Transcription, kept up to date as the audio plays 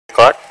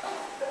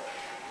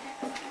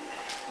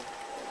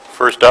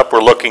First up,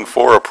 we're looking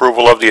for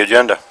approval of the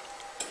agenda.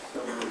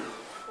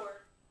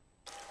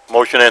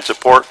 Motion and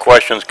support.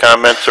 Questions,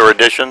 comments, or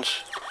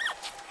additions?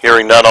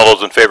 Hearing none, all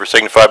those in favor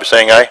signify by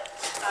saying aye.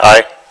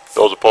 Aye.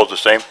 Those opposed, the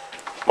same.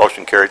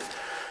 Motion carried.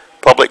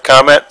 Public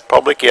comment.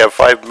 Public, you have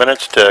 5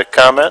 minutes to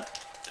comment.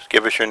 Just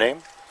give us your name.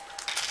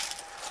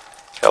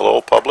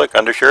 Hello, public.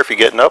 Undersheriff, you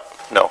getting up?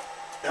 No.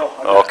 No,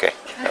 I'm okay.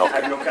 not.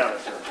 I have no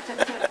comment,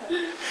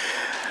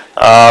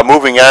 sir.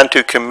 Moving on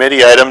to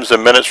committee items, the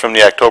minutes from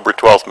the October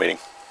 12th meeting.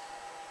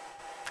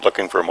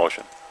 Looking for a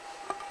motion.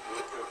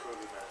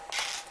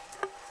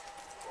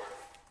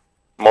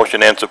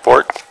 Motion and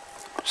support.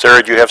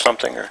 Sarah, do you have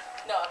something? Or?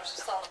 No, I was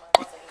just telling them I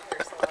wasn't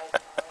here, so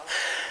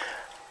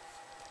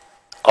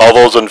All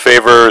those in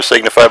favor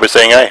signify by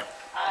saying aye.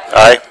 Aye.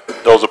 Aye.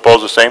 Those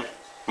opposed, the same.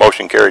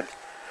 Motion carried.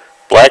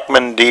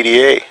 Blackman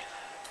DDA.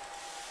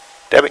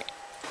 Debbie,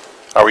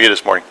 how are you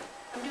this morning?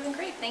 I'm doing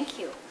great, thank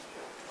you.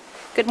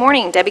 Good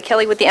morning, Debbie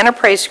Kelly with the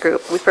Enterprise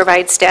Group. We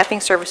provide staffing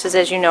services,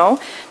 as you know,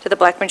 to the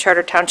Blackman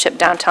Charter Township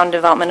Downtown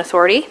Development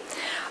Authority.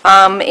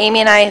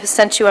 Amy and I have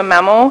sent you a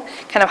memo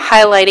kind of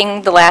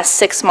highlighting the last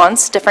 6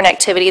 months, different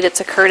activity that's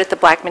occurred at the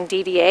Blackman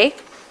DDA.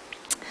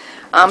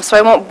 So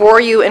I won't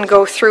bore you and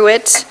go through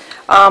it,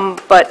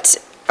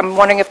 but I'm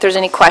wondering if there's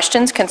any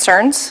questions,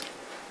 concerns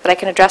that I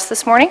can address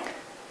this morning.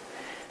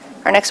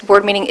 Our next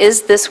board meeting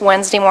is this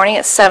Wednesday morning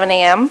at 7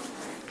 a.m.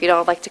 If you'd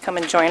all like to come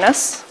and join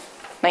us,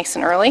 nice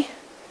and early.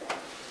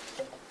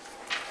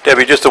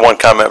 Debbie, just the one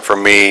comment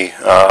from me.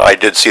 I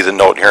did see the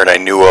note here, and I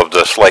knew of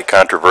the slight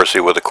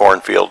controversy with the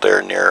cornfield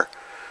there near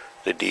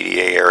the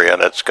DDA area.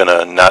 That's going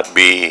to not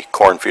be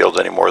cornfields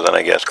anymore then,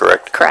 I guess,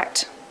 correct?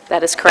 Correct.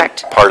 That is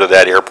correct. Part of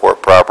that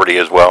airport property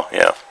as well,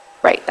 yeah.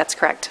 Right, that's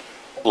correct.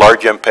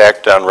 Large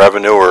impact on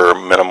revenue or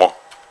minimal?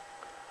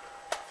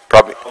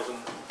 Probably. 2,000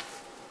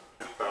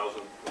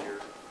 a year.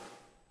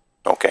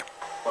 Okay.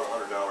 About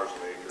 $100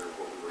 an acre is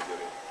what we were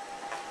getting.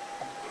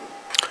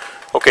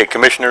 Okay,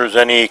 commissioners,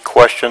 any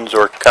questions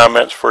or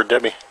comments for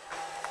Debbie?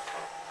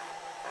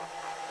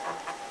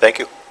 Thank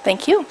you.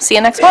 Thank you. See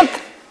you next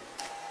month.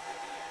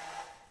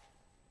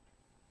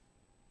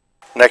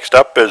 Next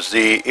up is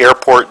the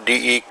Airport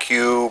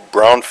DEQ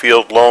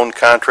Brownfield Loan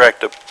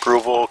Contract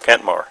Approval,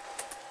 Kent Maurer.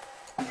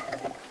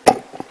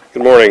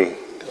 Good morning.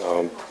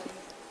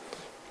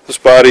 This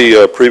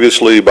body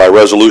previously by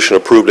resolution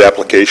approved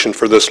application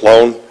for this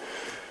loan,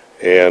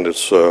 and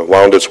it's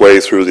wound its way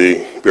through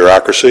the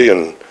bureaucracy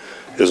and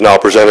is now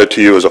presented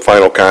to you as a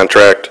final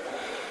contract.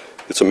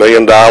 It's $1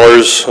 million.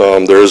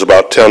 There is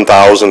about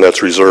 $10,000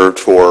 that's reserved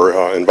for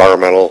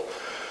environmental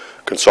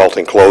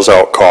consulting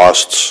closeout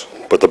costs,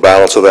 but the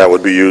balance of that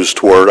would be used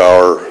toward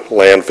our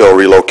landfill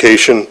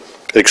relocation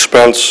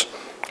expense,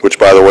 which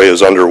by the way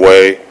is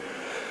underway.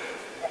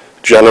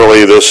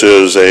 Generally, this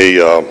is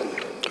a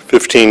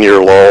 15-year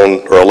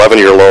loan or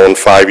 11-year loan,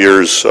 5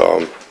 years,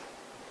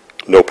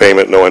 no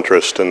payment, no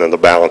interest, and then the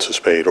balance is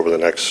paid over the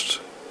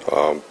next,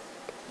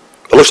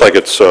 it looks like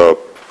it's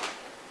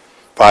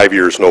 5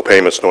 years, no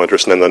payments, no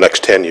interest, and then the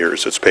next 10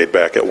 years it's paid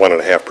back at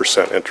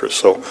 1.5% interest.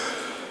 So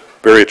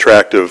very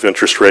attractive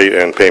interest rate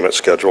and payment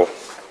schedule.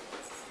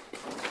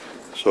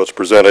 So it's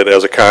presented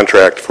as a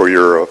contract for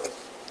your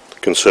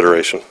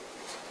consideration.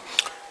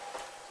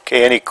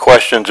 Okay, any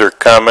questions or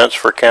comments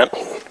for Kent?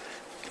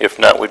 If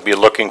not, we'd be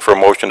looking for a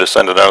motion to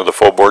send it on to the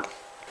full board.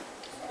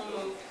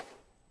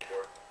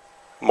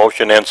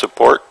 Motion and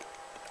support.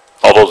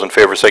 All those in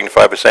favor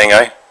signify by saying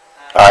aye.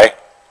 Aye.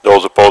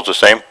 Those opposed, the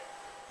same.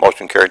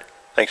 Motion carried.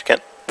 Thanks,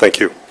 Kent. Thank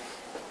you.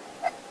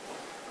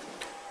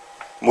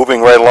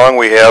 Moving right along,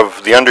 we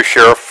have the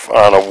Undersheriff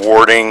on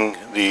awarding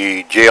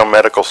the jail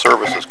medical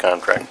services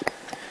contract.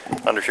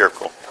 Undersheriff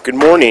Cole. Good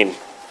morning.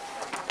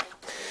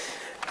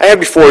 I have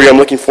before you, I'm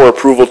looking for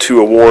approval to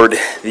award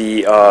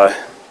the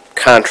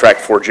contract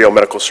for jail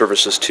medical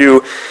services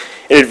to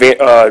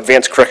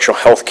Advanced Correctional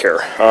Health Care.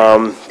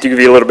 To give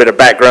you a little bit of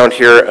background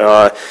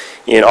here,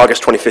 in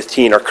August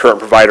 2015, our current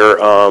provider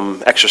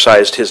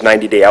exercised his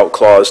 90-day out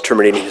clause,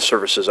 terminating his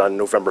services on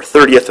November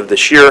 30th of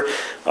this year.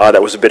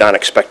 That was a bit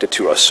unexpected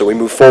to us. So we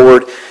moved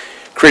forward,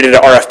 created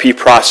an RFP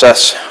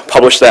process,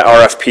 published that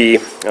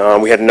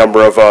RFP. We had a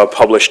number of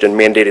published and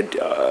mandated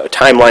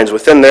timelines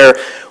within there.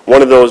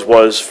 One of those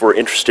was for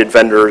interested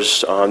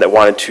vendors that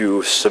wanted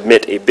to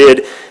submit a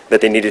bid,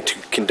 that they needed to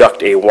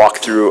conduct a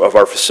walkthrough of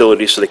our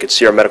facility so they could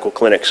see our medical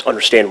clinics,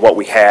 understand what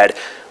we had.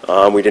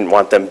 We didn't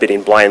want them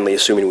bidding blindly,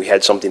 assuming we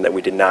had something that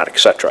we did not,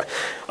 etc.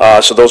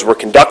 So those were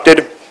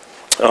conducted.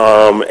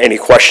 Any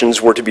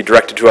questions were to be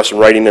directed to us in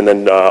writing, and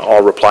then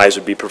all replies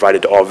would be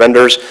provided to all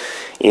vendors.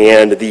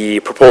 And the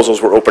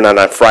proposals were opened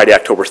on Friday,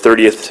 October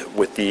 30th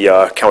with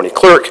the county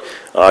clerk.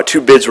 2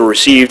 bids were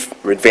received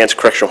from Advanced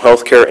Correctional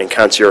Healthcare and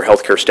Concierge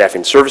Healthcare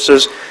Staffing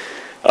Services.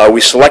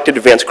 We selected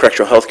Advanced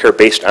Correctional Healthcare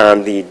based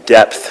on the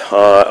depth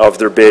of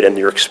their bid and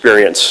their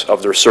experience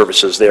of their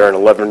services. They are in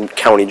 11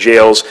 county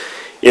jails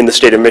in the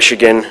state of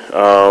Michigan.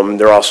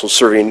 They're also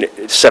serving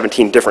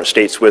 17 different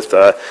states with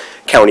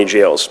county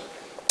jails.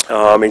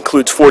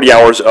 Includes 40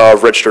 hours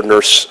of registered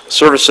nurse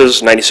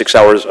services, 96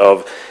 hours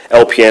of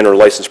LPN or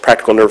licensed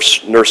practical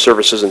nurse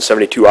services, and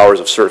 72 hours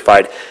of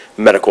certified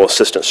medical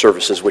assistant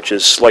services, which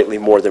is slightly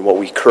more than what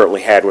we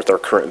currently had with our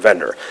current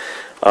vendor.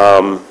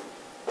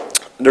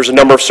 There's a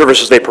number of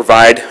services they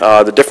provide.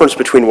 The difference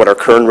between what our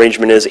current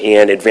arrangement is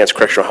and Advanced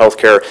Correctional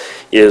Healthcare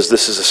is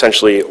this is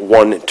essentially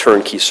one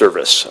turnkey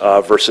service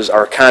versus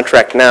our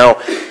contract now.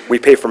 We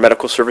pay for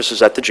medical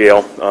services at the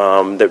jail.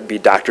 That would be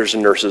doctors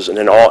and nurses, and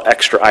then all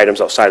extra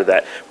items outside of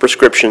that.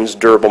 Prescriptions,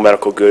 durable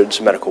medical goods,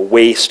 medical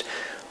waste,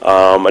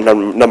 a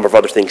number of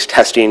other things,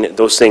 testing.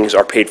 Those things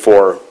are paid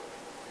for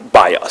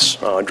by us,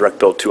 direct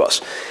billed to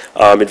us.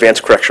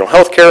 Advanced Correctional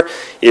Healthcare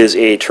is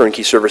a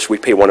turnkey service. We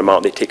pay one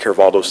amount, they take care of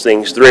all those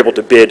things. They're able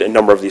to bid a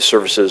number of these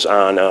services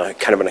on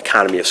kind of an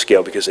economy of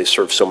scale because they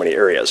serve so many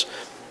areas.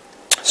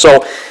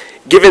 So,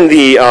 given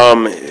the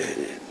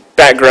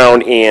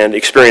background and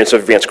experience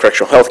of Advanced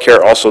Correctional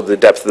Healthcare, also the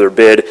depth of their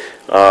bid,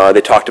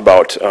 they talked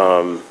about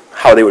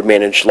how they would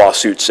manage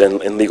lawsuits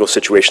and legal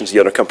situations. The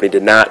other company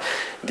did not.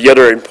 The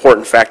other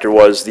important factor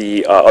was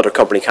the other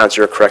company,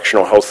 Concierge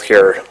Correctional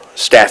Healthcare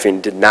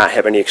Staffing, did not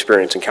have any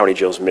experience in county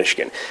jails in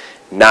Michigan,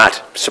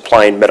 not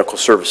supplying medical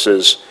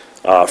services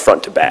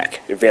front to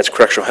back. Advanced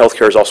Correctional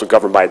Healthcare is also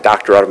governed by a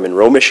doctor out of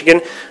Monroe,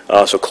 Michigan,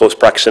 so close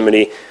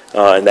proximity,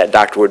 and that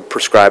doctor would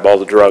prescribe all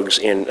the drugs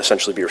and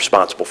essentially be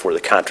responsible for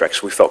the contract.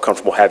 So we felt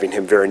comfortable having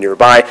him very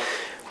nearby.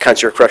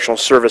 Concierge Correctional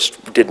Service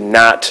did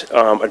not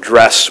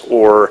address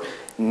or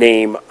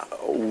name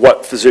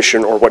what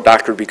physician or what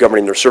doctor would be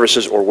governing their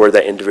services or where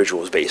that individual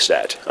was based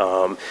at.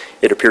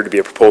 It appeared to be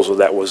a proposal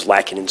that was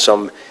lacking in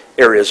some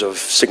areas of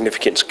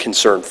significant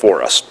concern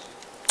for us.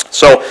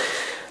 So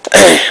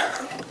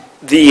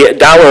the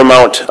dollar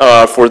amount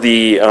for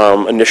the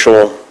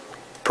initial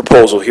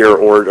proposal here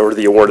or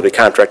the award of the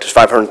contract is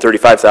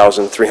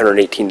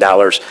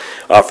 $535,318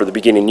 for the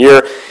beginning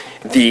year.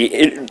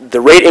 The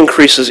rate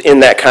increases in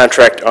that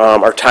contract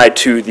are tied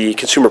to the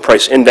consumer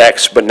price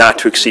index, but not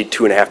to exceed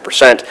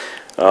 2.5%.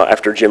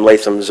 After Jim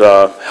Latham's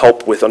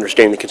help with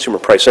understanding the consumer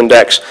price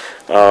index,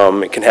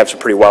 it can have some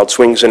pretty wild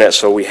swings in it,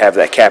 so we have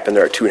that cap in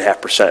there at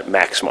 2.5%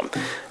 maximum.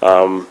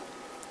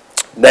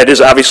 That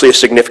is obviously a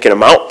significant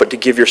amount, but to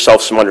give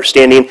yourself some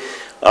understanding,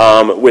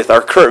 with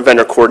our current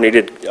vendor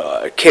coordinated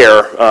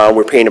care,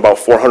 we're paying about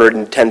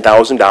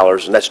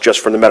 $410,000, and that's just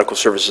for the medical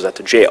services at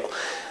the jail.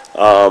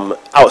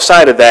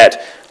 Outside of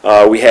that,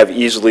 we have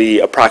easily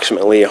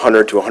approximately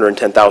 $100,000 to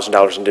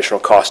 $110,000 in additional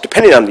costs,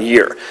 depending on the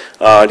year.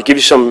 To give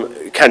you some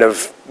kind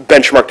of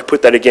benchmark to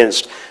put that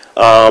against,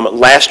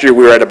 last year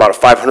we were at about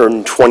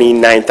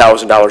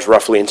 $529,000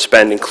 roughly in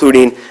spend,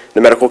 including the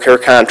medical care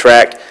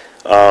contract,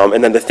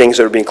 and then the things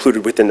that would be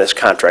included within this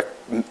contract,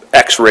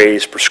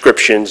 x-rays,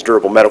 prescriptions,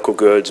 durable medical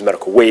goods,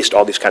 medical waste,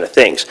 all these kind of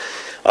things.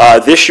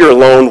 This year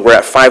alone, we're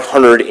at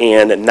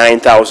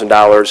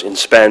 $509,000 in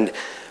spend.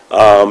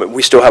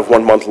 We still have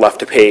 1 month left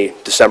to pay,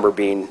 December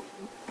being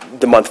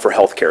the month for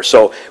health care.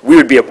 So we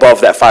would be above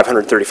that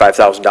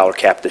 $535,000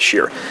 cap this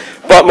year.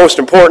 But most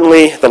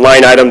importantly, the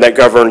line item that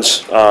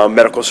governs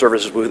medical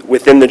services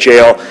within the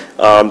jail,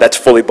 that's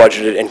fully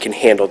budgeted and can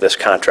handle this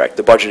contract.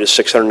 The budget is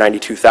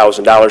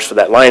 $692,000 for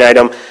that line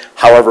item.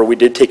 However, we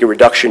did take a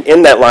reduction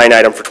in that line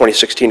item for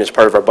 2016 as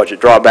part of our budget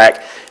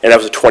drawback, and that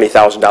was a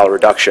 $20,000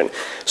 reduction.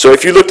 So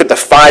if you looked at the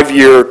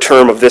 5-year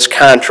term of this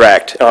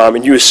contract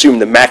and you assume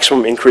the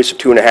maximum increase of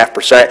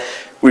 2.5%,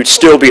 we would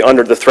still be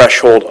under the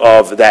threshold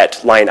of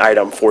that line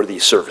item for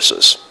these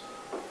services.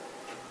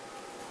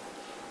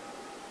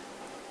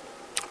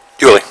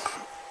 Julie.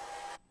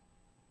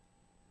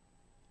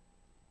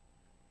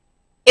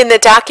 In the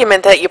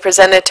document that you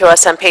presented to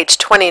us on page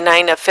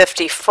 29 of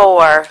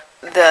 54,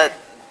 the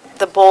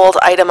bold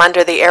item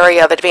under the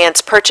area of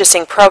advanced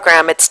purchasing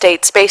program, it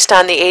states, based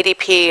on the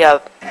ADP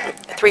of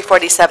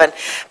 347,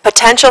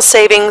 potential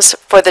savings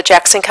for the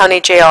Jackson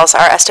County jails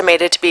are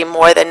estimated to be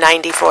more than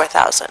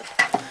 $94,000.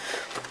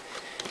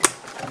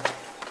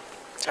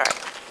 Sorry.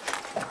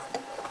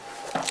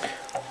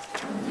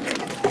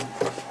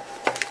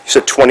 You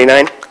said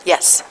 29?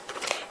 Yes.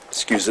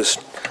 Excuse this.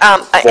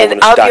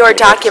 And of your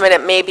document,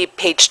 it may be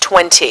page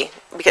 20.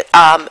 Because,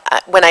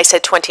 when I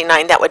said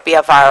 29, that would be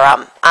of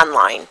our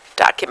online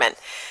document,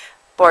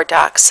 board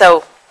doc.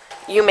 So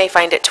you may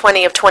find it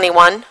 20 of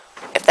 21,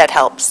 if that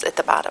helps, at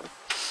the bottom.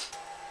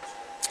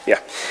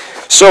 Yeah.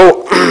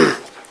 So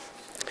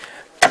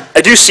I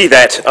do see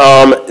that.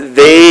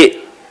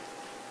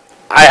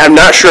 I'm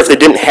not sure if they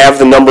didn't have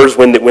the numbers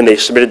when they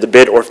submitted the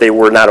bid, or if they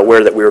were not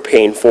aware that we were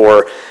paying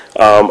for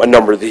a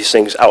number of these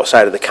things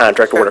outside of the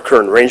contract or what our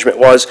current arrangement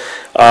was.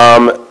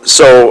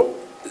 So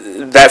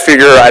that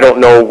figure, I don't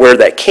know where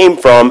that came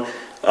from,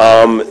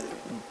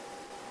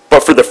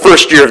 but for the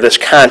first year of this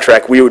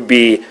contract, we would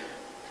be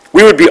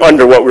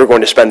under what we were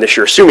going to spend this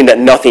year, assuming that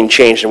nothing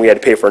changed and we had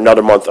to pay for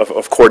another month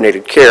of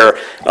coordinated care.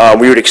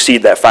 We would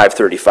exceed that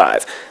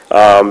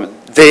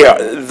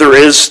 $535,000. There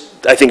is,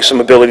 I think, some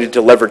ability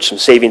to leverage some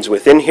savings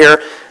within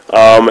here,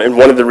 and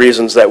one of the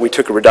reasons that we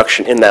took a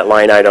reduction in that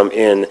line item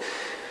in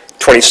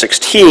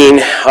 2016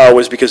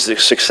 was because of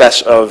the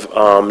success of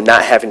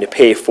not having to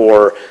pay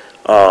for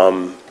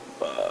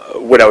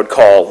what I would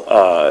call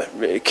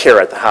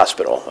care at the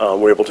hospital.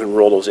 We're able to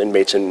enroll those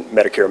inmates in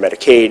Medicare or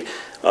Medicaid,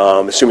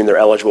 assuming they're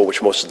eligible,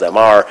 which most of them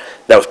are.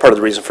 That was part of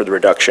the reason for the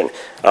reduction.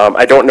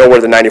 I don't know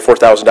where the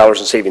 $94,000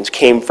 in savings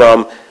came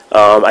from.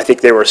 I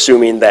think they were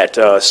assuming that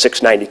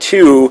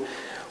 $692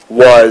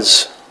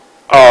 was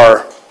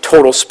our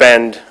total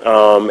spend,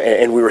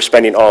 and we were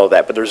spending all of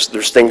that. But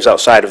there's things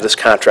outside of this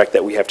contract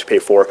that we have to pay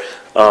for,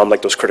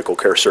 like those critical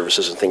care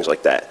services and things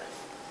like that.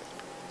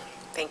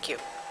 Thank you.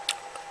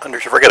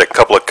 Anders, if I got a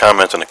couple of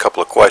comments and a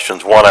couple of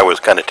questions. One, I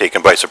was kind of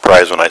taken by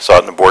surprise when I saw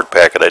it in the board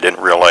packet. I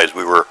didn't realize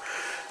we were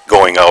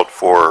going out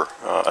for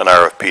an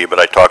RFP, but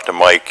I talked to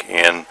Mike,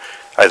 and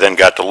I then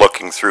got to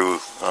looking through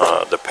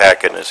the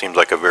packet, and it seems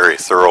like a very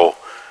thorough,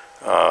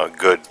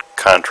 good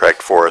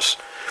contract for us.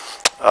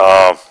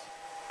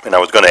 And I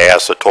was going to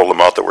ask the total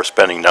amount that we're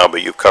spending now,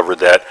 but you've covered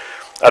that.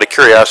 Out of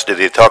curiosity,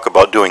 they talk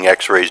about doing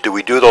x-rays. Do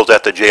we do those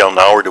at the jail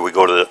now, or do we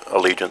go to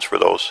Allegiance for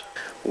those?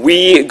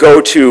 We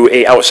go to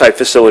a outside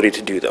facility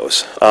to do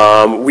those.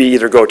 We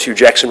either go to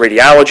Jackson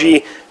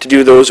Radiology to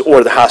do those,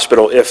 or the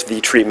hospital if the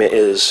treatment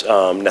is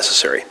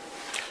necessary.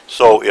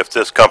 So if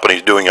this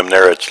company's doing them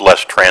there, it's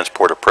less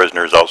transport of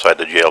prisoners outside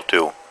the jail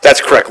too?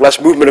 That's correct.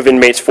 Less movement of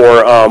inmates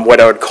for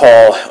what I would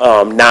call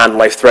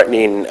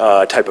non-life-threatening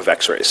type of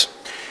x-rays.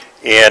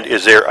 And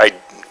is there, I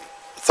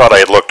thought I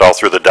had looked all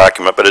through the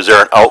document, but is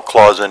there an out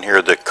clause in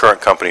here? The current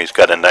company's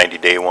got a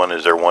 90-day one.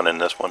 Is there one in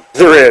this one?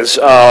 There is,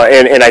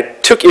 and I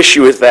took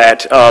issue with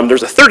that.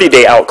 There's a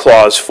 30-day out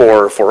clause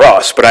for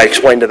us, but I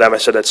explained to them, I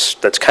said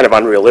that's kind of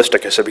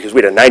unrealistic. I said because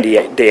we had a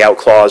 90-day out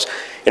clause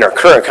in our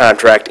current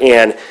contract,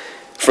 and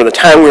from the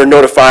time we were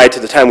notified to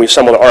the time we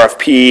assembled an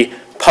RFP,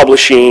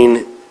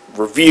 publishing,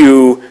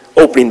 review,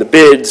 opening the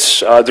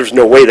bids, there's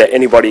no way that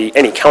any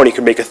county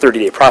could make a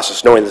 30-day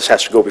process knowing this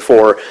has to go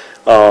before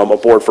a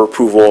board for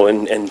approval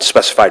and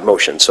specified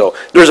motion. So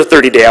there's a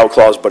 30-day out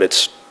clause, but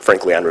it's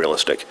frankly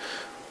unrealistic.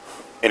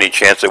 Any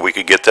chance that we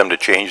could get them to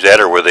change that,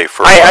 or were they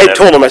first? I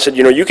told them, I said,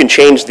 you can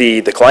change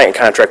the client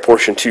contract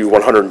portion to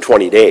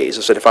 120 days.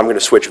 I said, if I'm going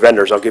to switch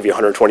vendors, I'll give you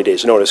 120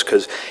 days notice,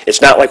 because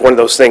it's not like one of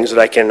those things that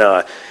I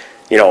can,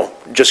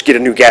 just get a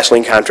new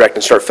gasoline contract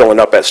and start filling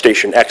up at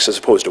station X as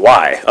opposed to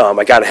Y.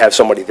 I got to have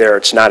somebody there.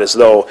 It's not as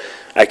though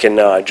I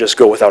can just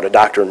go without a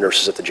doctor and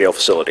nurses at the jail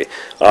facility.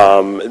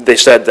 They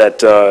said that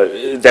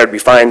that would be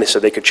fine. They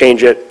said they could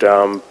change it,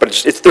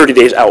 but it's 30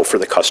 days out for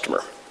the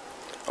customer.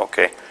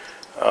 Okay.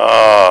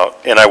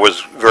 And I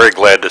was very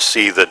glad to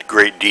see that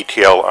great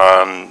detail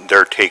on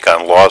their take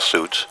on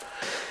lawsuits.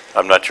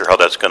 I'm not sure how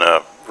that's going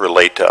to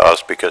relate to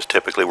us, because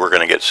typically we're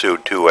going to get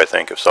sued too, I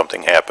think, if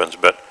something happens,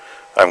 but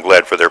I'm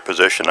glad for their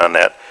position on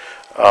that.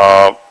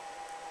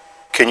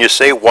 Can you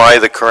say why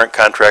the current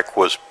contract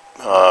was,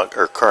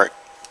 or current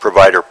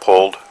provider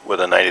pulled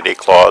with a 90-day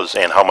clause,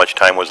 and how much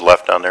time was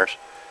left on theirs?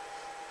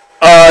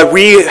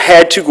 We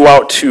had to go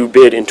out to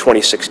bid in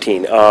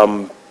 2016.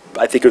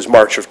 I think it was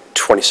March of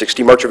April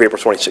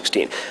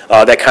 2016.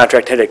 That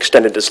contract had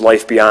extended its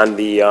life beyond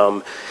the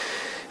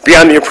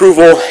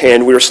approval,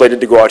 and we were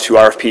slated to go out to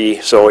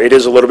RFP, so it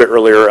is a little bit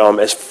earlier.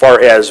 As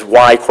far as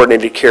why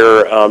Coordinated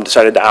Care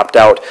decided to opt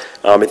out,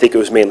 I think it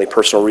was mainly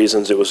personal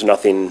reasons. It was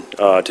nothing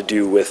to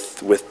do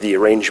with the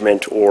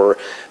arrangement or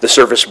the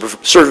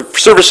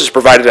services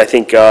provided. I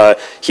think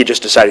he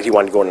just decided he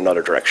wanted to go in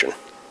another direction.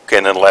 Okay,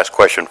 and then the last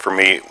question for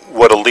me.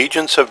 Would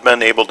Allegiance have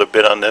been able to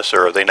bid on this,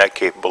 or are they not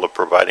capable of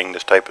providing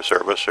this type of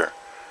service? Or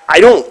I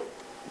don't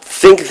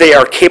think they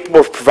are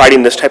capable of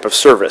providing this type of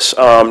service.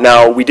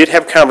 Now, we did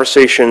have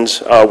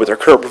conversations with our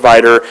current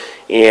provider,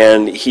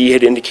 and he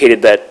had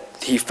indicated that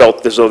he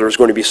felt as though there was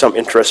going to be some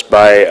interest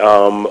by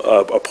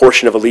a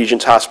portion of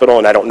Allegiance Hospital,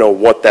 and I don't know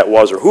what that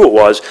was or who it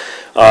was.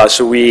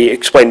 So we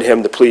explained to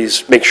him to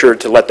please make sure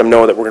to let them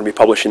know that we're going to be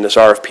publishing this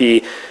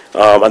RFP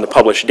on the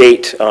published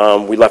date.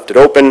 We left it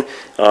open,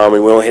 and we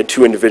only had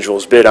two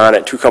individuals bid on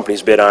it, two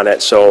companies bid on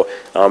it. So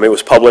it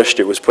was published,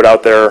 it was put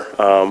out there.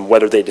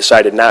 Whether they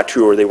decided not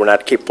to or they were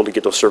not capable to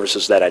get those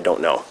services, that I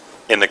don't know.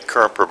 And the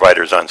current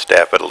provider's on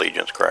staff at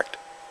Allegiance, correct?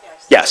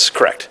 Yes,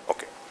 correct.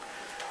 Okay.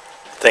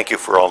 Thank you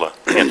for all the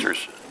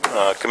answers.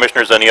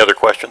 Commissioners, any other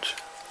questions?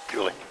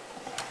 Julie?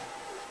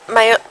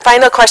 My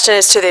final question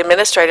is to the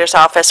Administrator's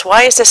Office.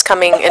 Why is this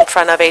coming in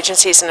front of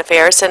Agencies and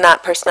Affairs and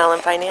not Personnel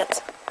and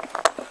Finance?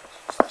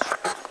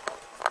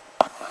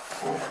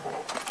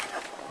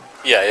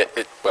 Yeah,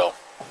 well,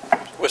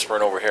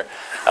 whispering over here,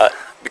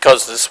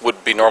 because this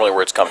would be normally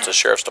where it comes to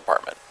Sheriff's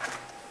Department.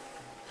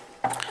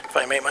 If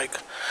I may, Mike.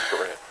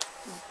 Go ahead.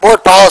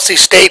 Board policy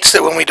states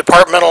that when we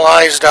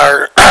departmentalized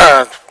our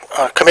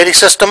committee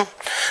system,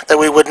 that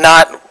we would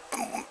not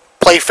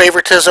play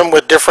favoritism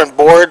with different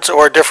boards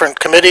or different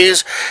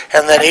committees,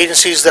 and that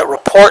agencies that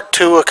report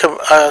to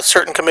a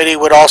certain committee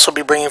would also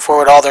be bringing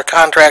forward all their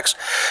contracts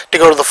to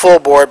go to the full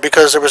board,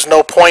 because there was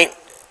no point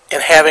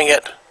in having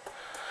it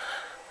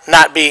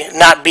not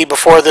be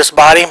before this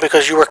body,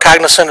 because you were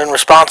cognizant and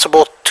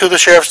responsible to the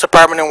Sheriff's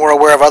Department and were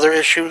aware of other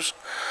issues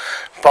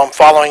from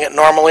following it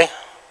normally.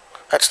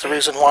 That's the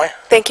reason why.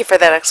 Thank you for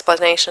that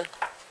explanation.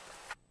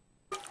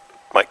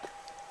 Mike?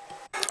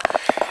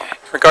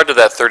 regard to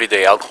that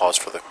 30-day out clause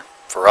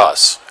for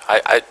us,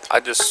 I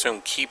just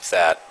assume keep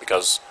that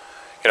because,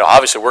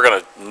 obviously we're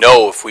going to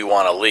know if we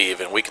want to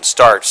leave and we can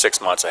start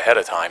 6 months ahead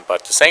of time.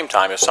 But at the same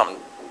time, if something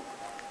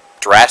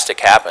drastic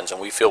happens and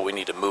we feel we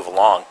need to move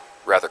along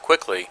rather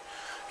quickly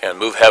and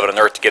move heaven and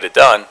earth to get it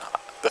done,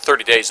 the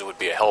 30 days would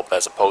be a help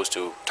as opposed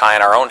to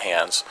tying our own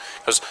hands.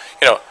 Because,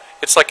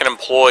 it's like an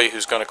employee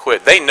who's going to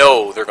quit. They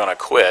know they're going to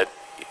quit.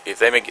 If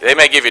they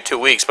may give you 2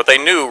 weeks, but they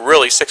knew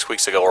really 6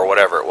 weeks ago or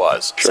whatever it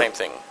was. Sure. Same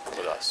thing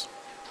with us.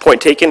 Point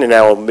taken, and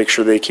I'll make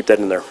sure they keep that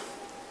in there.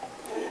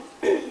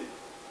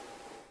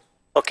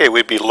 Okay,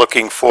 we'd be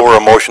looking for a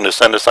motion to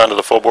send this on to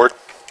the full board.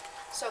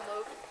 So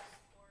moved.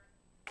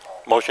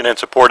 Motion and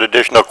support.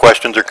 Additional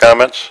questions or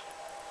comments?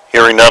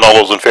 Hearing none, all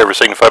those in favor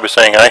signify by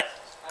saying aye.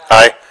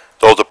 Aye.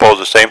 Those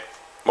opposed, the same.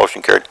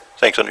 Motion carried.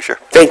 Thanks, Undersheriff.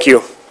 Thank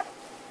you.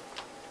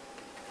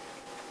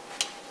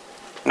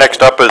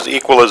 Next up is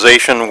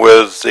equalization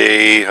with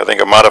I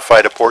think a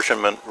modified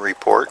apportionment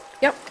report.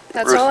 Yep,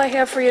 that's Ruth. all I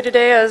have for you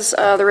today is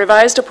the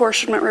revised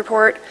apportionment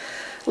report.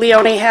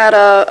 Leone had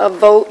a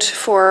vote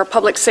for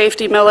public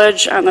safety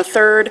millage on the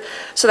 3rd,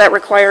 so that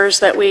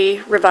requires that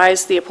we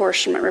revise the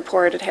apportionment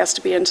report. It has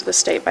to be into the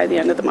state by the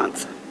end of the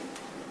month.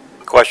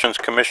 Questions,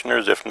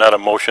 commissioners? If not, a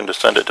motion to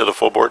send it to the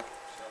full board.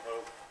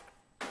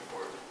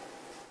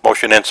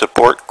 Motion and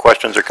support.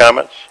 Questions or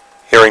comments?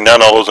 Hearing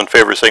none, all those in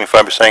favor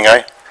signify by saying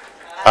aye.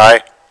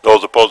 Aye.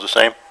 Those opposed, the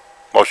same.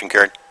 Motion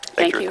carried.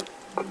 Thank Ruth.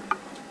 you.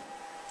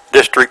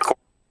 District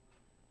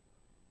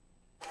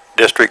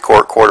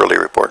Court Quarterly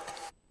Report.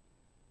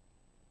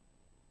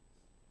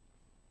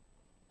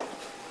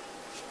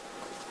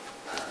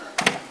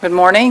 Good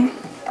morning.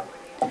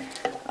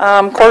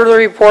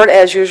 Quarterly report,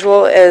 as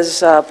usual,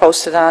 is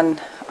posted on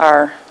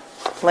our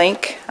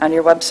link on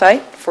your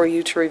website for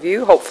you to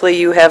review. Hopefully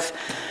you have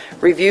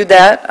reviewed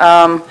that.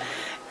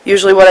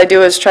 Usually what I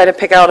do is try to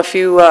pick out a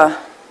few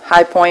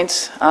high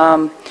points.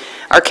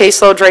 Our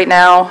caseload right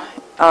now,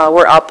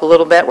 we're up a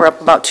little bit. We're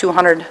up about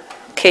 200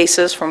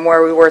 cases from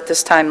where we were at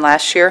this time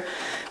last year,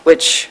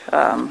 which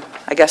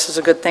I guess is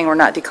a good thing. We're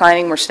not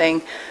declining. We're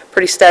staying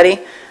pretty steady.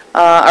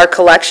 Our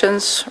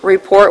collections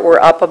report, we're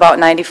up about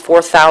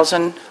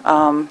 94,000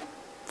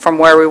 from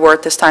where we were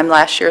at this time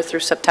last year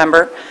through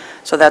September.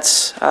 So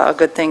that's a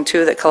good thing,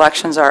 too, that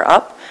collections are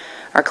up.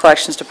 Our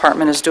collections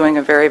department is doing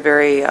a very,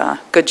 very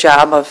good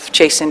job of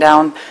chasing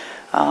down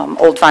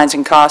old fines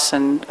and costs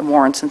and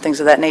warrants and things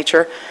of that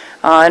nature.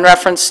 In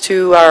reference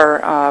to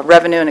our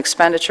revenue and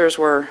expenditures,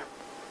 we're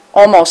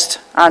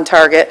almost on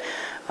target.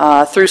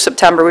 Through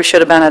September, we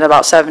should have been at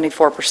about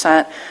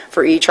 74%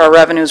 for each. Our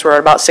revenues were at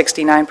about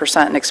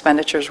 69% and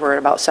expenditures were at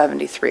about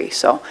 73%.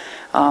 So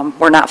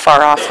we're not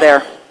far off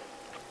there.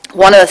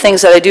 One of the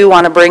things that I do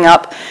want to bring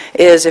up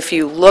is if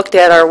you looked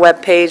at our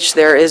webpage,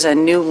 there is a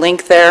new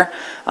link there.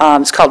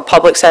 It's called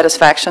Public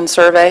Satisfaction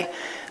Survey.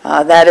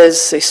 That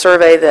is a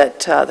survey that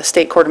the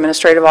State Court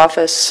Administrative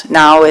Office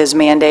now is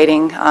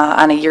mandating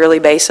on a yearly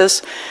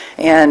basis.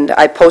 And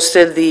I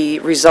posted the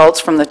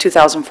results from the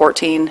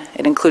 2014.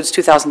 It includes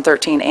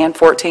 2013 and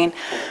 14.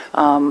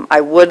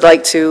 I would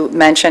like to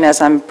mention,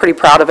 as I'm pretty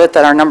proud of it,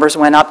 that our numbers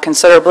went up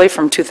considerably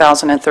from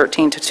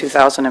 2013 to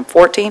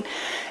 2014.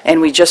 And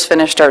we just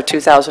finished our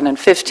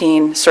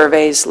 2015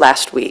 surveys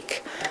last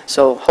week.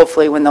 So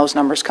hopefully when those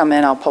numbers come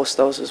in, I'll post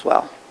those as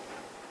well.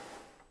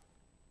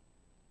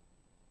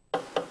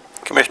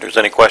 Commissioners,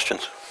 any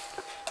questions?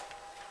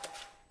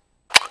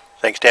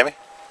 Thanks, Tammy.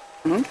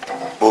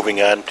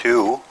 Moving on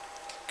to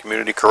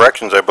community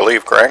corrections, I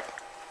believe, correct?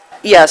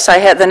 Yes, I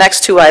had the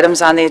next two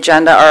items on the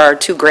agenda are our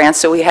two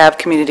grants that we have,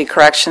 Community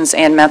Corrections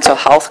and Mental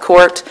Health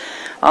Court.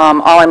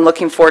 All I'm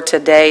looking for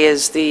today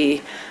is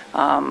the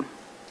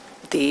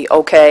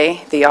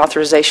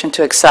authorization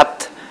to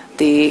accept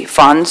the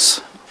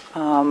funds.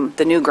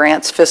 The new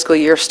grants fiscal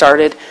year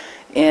started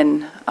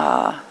in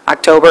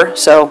October,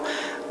 so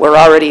we're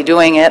already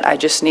doing it. I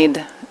just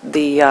need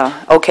the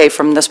okay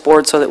from this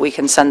board so that we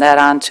can send that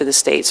on to the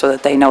state so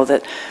that they know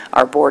that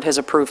our board has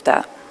approved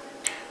that.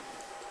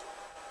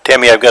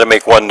 Tammy, I've got to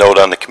make one note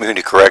on the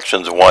community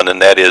corrections one,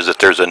 and that is that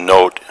there's a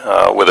note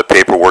with the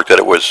paperwork that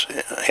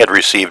it had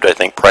received, I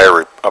think,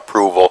 prior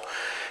approval,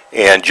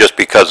 and just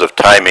because of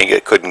timing,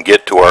 it couldn't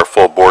get to our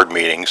full board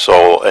meeting,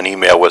 so an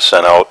email was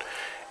sent out,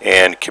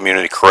 and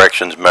community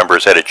corrections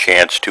members had a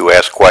chance to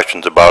ask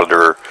questions about it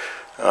or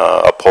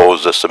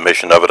oppose the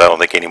submission of it. I don't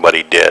think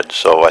anybody did,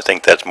 so I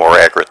think that's more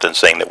accurate than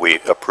saying that we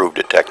approved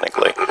it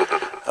technically.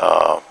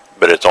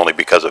 But it's only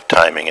because of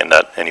timing and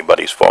not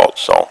anybody's fault,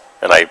 so,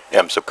 and I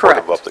am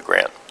supportive of the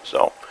grant.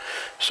 So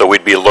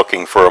we'd be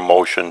looking for a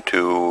motion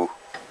to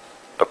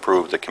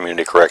approve the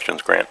community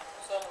corrections grant.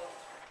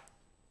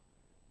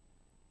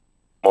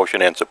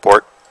 Motion and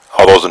support.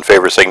 All those in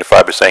favor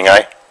signify by saying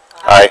aye.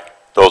 Aye.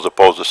 Those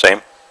opposed, the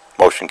same.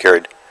 Motion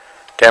carried.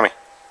 Tammy.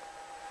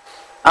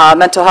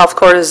 Mental health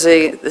court is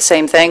the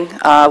same thing.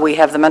 We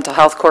have the mental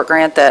health court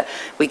grant that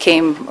we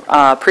came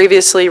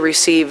previously,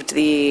 received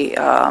the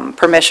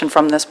permission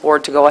from this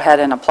board to go ahead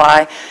and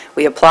apply.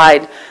 We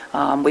applied.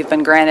 We've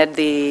been granted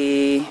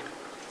the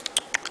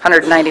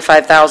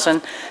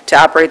 $195,000 to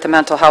operate the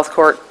mental health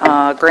court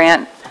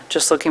grant.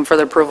 Just looking for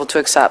the approval to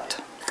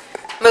accept.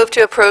 Move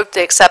to approve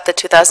to accept the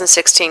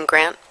 2016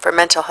 grant for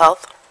mental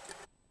health.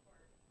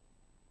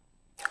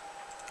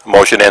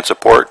 Motion and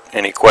support.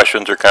 Any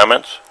questions or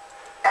comments?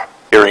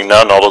 Hearing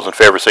none, all those in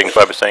favor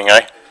signify by saying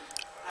aye.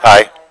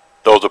 Aye.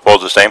 Those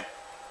opposed, the same.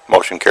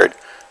 Motion carried.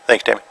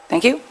 Thanks, Tammy.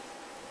 Thank you.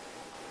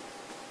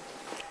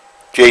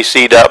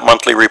 JC.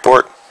 Monthly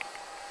report.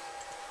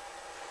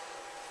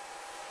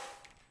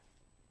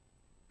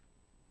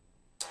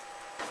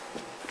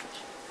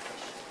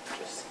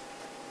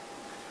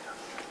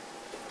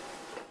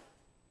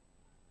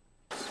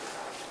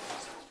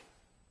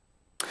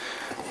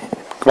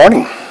 Good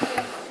morning.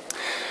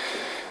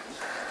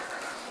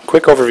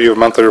 Quick overview of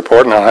monthly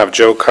report, and I'll have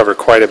Joe cover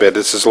quite a bit.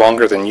 This is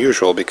longer than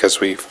usual because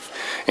we've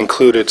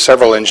included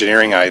several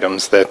engineering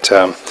items that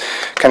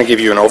kind of give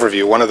you an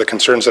overview. One of the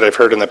concerns that I've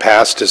heard in the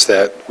past is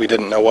that we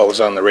didn't know what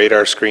was on the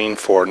radar screen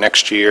for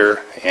next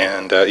year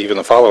and even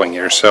the following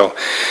year. So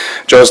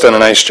Joe's done a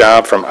nice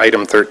job from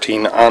item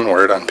 13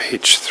 onward on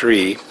page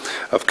 3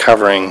 of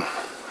covering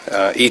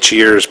each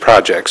year's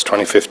projects,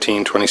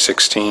 2015,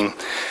 2016,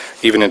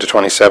 even into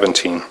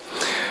 2017.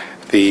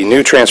 The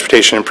new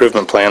Transportation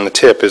Improvement Plan, the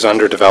TIP, is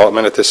under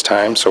development at this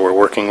time, so we're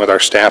working with our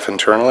staff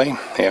internally,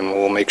 and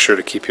we'll make sure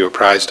to keep you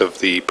apprised of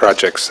the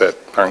projects that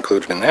are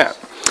included in that.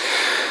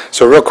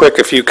 So real quick,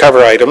 a few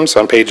cover items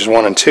on pages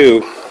 1 and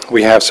 2.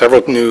 We have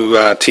several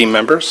new team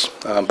members.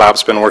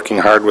 Bob's been working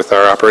hard with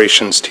our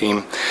operations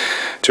team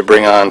to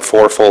bring on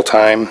 4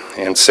 full-time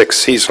and 6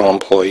 seasonal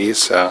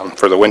employees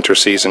for the winter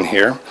season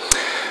here.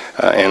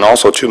 And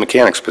also 2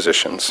 mechanics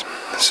positions.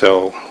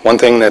 So one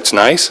thing that's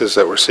nice is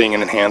that we're seeing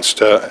an enhanced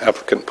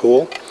applicant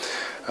pool.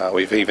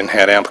 We've even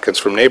had applicants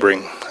from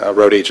neighboring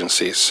road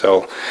agencies,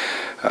 so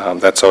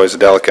that's always a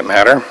delicate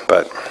matter,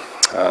 but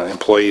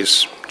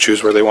employees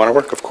choose where they want to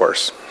work, of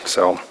course.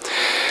 So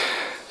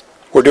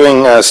we're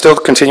doing, still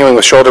continuing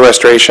with shoulder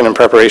restoration in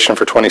preparation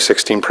for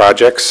 2016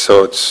 projects,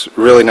 so it's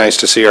really nice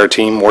to see our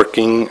team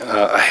working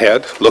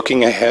ahead,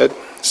 looking ahead.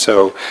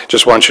 So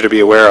just want you to be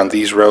aware on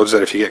these roads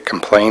that if you get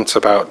complaints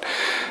about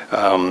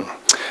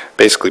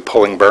basically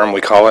pulling berm,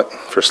 we call it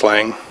for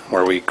slang,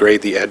 where we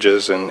grade the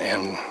edges and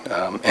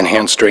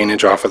enhance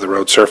drainage off of the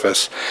road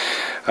surface.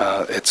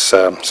 It's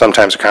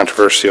sometimes a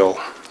controversial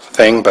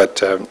thing, but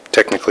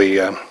technically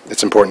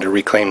it's important to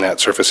reclaim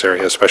that surface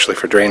area, especially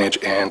for drainage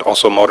and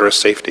also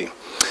motorist safety.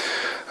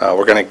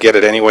 We're going to get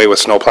it anyway with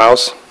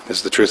snowplows,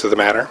 is the truth of the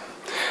matter,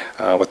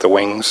 with the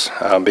wings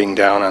being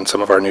down on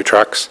some of our new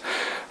trucks.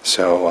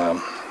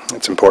 So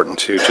it's important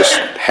to just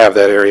have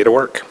that area to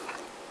work.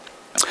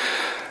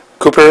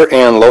 Cooper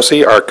and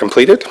Losi are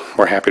completed.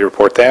 We're happy to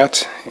report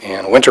that.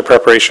 And winter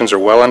preparations are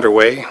well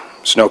underway.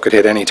 Snow could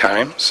hit any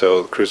time,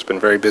 so the crew's have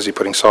been very busy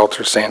putting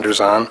salters, sanders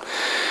on.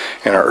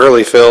 And our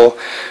early fill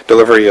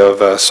delivery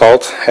of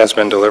salt has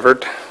been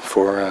delivered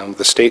for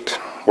the state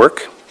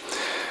work.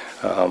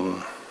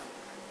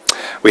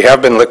 We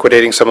have been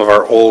liquidating some of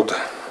our old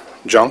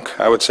junk,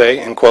 I would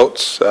say, in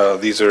quotes.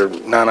 These are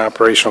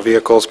non-operational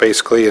vehicles,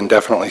 basically, and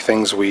definitely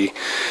things we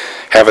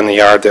have in the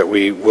yard that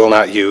we will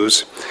not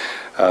use.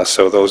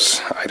 So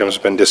those items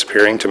have been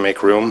disappearing to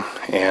make room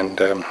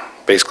and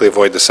basically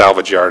avoid the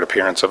salvage yard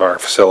appearance of our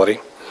facility.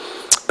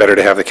 Better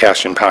to have the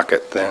cash in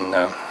pocket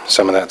than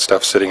some of that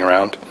stuff sitting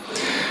around.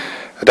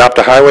 Adopt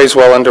a Highway is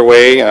well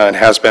underway. It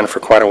has been for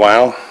quite a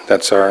while.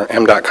 That's our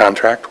MDOT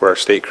contract, where our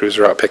state crews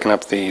are out picking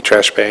up the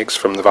trash bags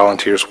from the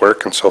volunteers'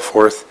 work and so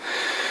forth.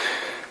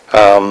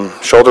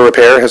 Shoulder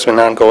repair has been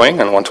ongoing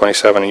on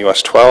 127 and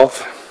US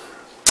 12,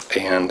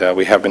 and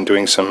we have been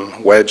doing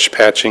some wedge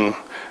patching,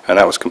 and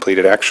that was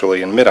completed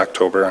actually in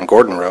mid-October on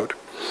Gordon Road.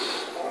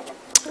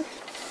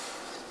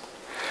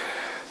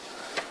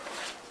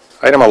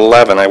 Item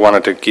 11 I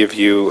wanted to give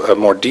you a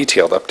more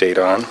detailed update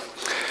on.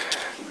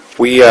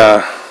 We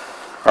are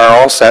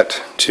all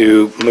set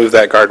to move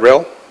that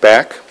guardrail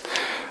back.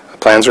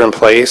 Plans are in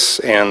place,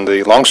 and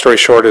the long story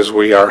short is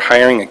we are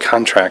hiring a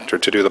contractor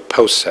to do the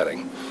post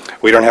setting.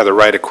 We don't have the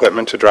right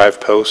equipment to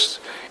drive posts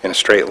in a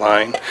straight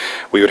line.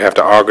 We would have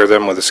to auger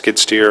them with a skid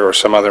steer or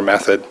some other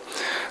method.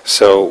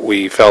 So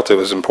we felt it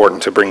was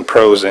important to bring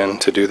pros in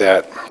to do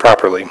that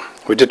properly.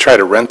 We did try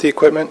to rent the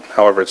equipment,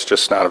 however, it's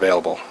just not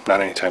available,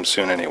 not anytime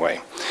soon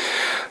anyway.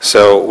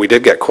 So we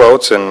did get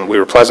quotes, and we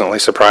were pleasantly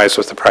surprised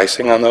with the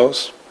pricing on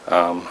those.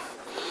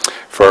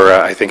 For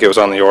I think it was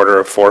on the order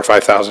of $4,000 or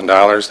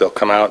 $5,000. They'll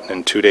come out and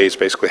in 2 days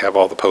basically have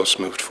all the posts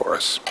moved for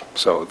us.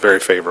 So very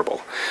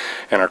favorable.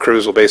 And our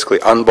crews will basically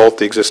unbolt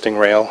the existing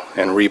rail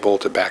and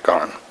rebolt it back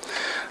on.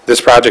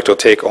 This project will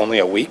take only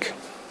a week.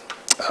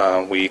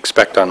 We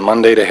expect on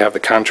Monday to have the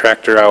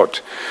contractor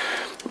out.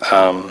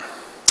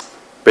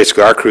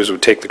 Basically our crews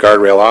would take the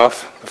guardrail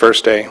off the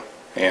first day,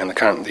 and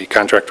the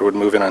contractor would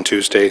move in on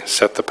Tuesday,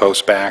 set the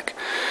post back.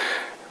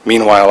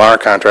 Meanwhile, our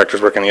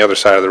contractor's working the other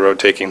side of the road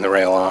taking the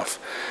rail off.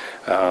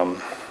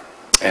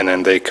 And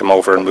then they come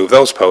over and move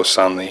those posts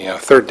on the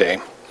third day.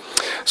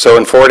 So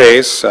in 4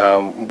 days,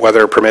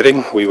 weather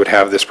permitting, we would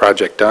have this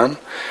project done.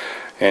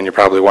 And you're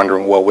probably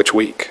wondering, well, which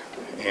week?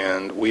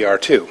 And we are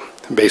too.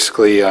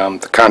 Basically,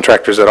 the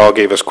contractors that all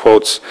gave us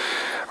quotes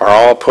are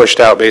all pushed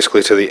out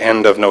basically to the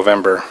end of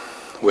November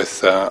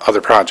with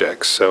other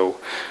projects. So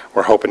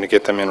we're hoping to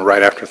get them in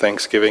right after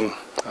Thanksgiving,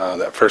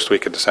 that first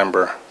week of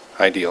December,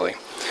 ideally,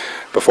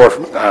 before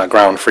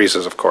ground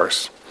freezes, of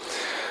course.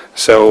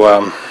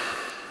 So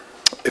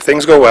if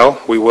things go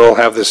well, we will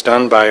have this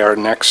done by our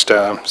next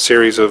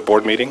series of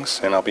board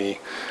meetings, and I'll be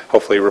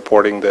hopefully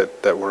reporting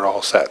that we're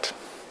all set.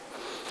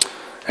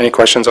 Any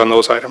questions on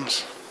those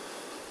items?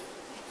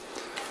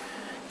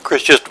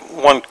 Chris, just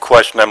one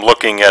question. I'm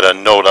looking at a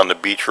note on the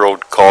Beach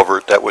Road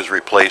culvert that was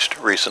replaced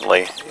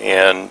recently,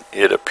 and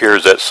it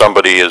appears that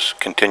somebody is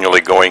continually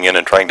going in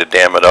and trying to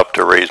dam it up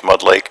to raise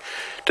Mud Lake.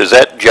 Does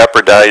that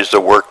jeopardize the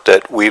work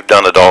that we've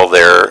done at all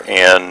there,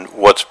 and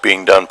what's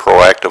being done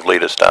proactively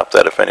to stop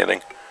that, if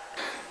anything?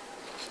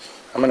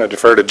 I'm going to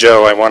defer to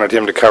Joe. I wanted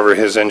him to cover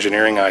his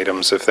engineering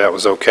items, if that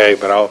was okay,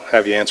 but I'll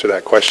have you answer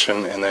that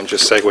question and then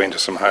just segue into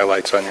some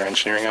highlights on your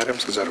engineering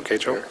items. Is that okay,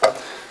 Joe?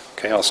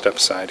 Okay, I'll step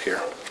aside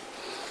here.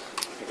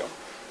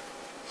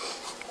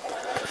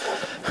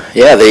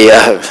 Yeah,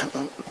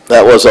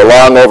 that was a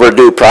long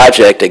overdue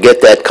project to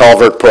get that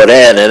culvert put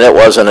in, and it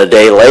wasn't a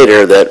day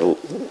later that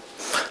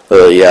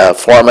the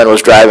foreman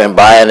was driving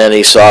by and then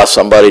he saw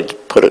somebody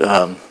put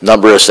a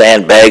number of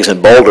sandbags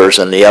and boulders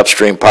in the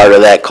upstream part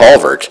of that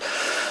culvert.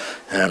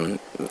 And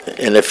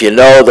if you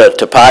know the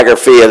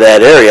topography of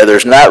that area,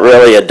 there's not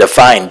really a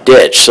defined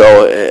ditch,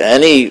 so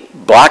any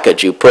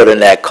blockage you put in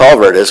that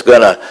culvert is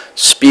going to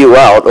spew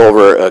out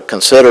over a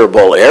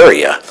considerable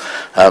area.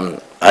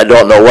 I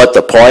don't know what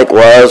the point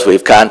was.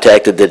 We've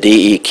contacted the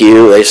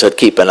DEQ. They said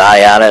keep an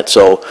eye on it.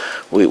 So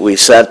we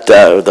sent,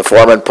 the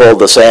foreman pulled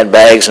the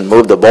sandbags and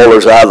moved the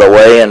boulders out of the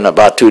way, and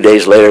about 2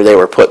 days later they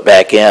were put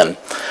back in.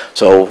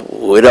 So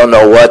we don't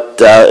know what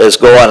is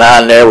going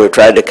on there. We've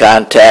tried to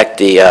contact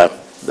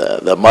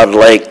the Mud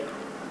Lake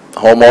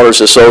Homeowners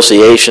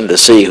Association to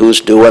see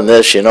who's doing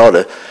this, you know,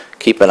 to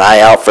keep an eye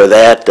out for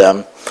that.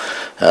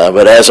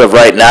 But as of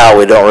right now,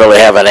 we don't really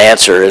have an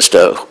answer as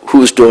to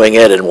who's doing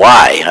it and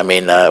why. I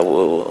mean,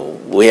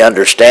 we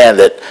understand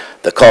that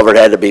the culvert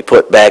had to be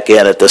put back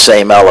in at the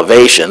same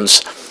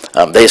elevations.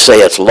 They say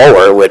it's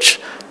lower,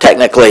 which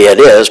technically it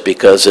is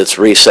because it's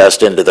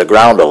recessed into the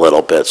ground a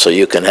little bit, so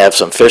you can have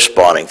some fish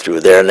spawning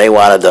through there. And they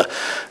wanted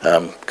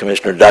the,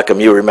 Commissioner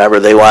Duckham, you remember,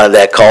 they wanted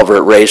that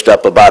culvert raised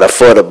up about a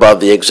foot above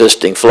the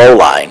existing flow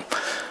line,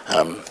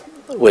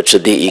 which the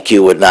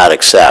DEQ would not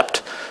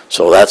accept.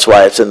 So that's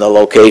why it's in the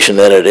location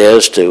that it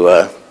is,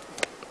 to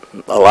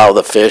allow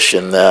the fish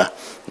and the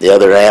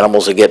other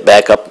animals to get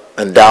back up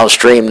and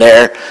downstream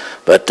there.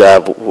 But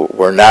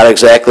we're not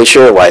exactly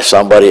sure why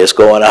somebody is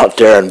going out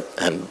there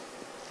and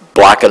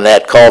blocking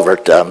that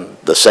culvert,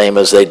 the same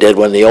as they did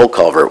when the old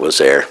culvert was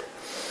there.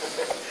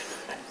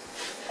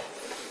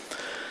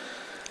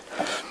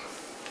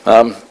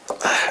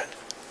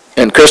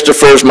 In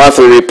Christopher's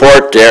monthly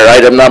report there,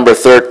 item number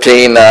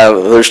 13,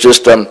 there's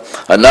just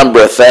a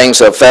number of things.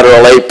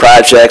 Federal aid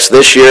projects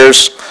this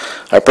year's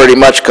are pretty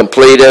much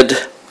completed.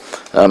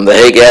 The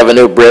Hague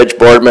Avenue Bridge,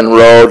 Boardman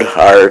Road,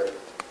 our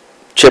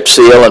chip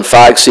seal and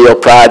fog seal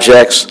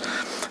projects,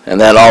 and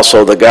then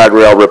also the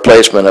guardrail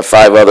replacement at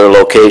 5 other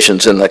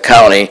locations in the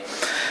county.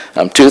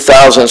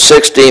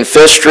 2016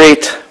 Fifth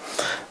Street,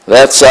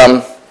 that's,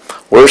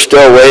 we're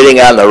still waiting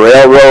on the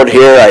railroad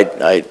here.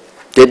 I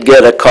did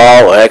get a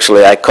call.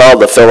 Actually, I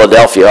called the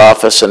Philadelphia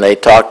office and they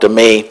talked to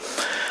me.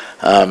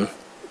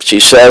 She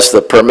says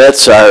the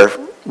permits are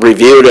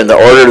reviewed in the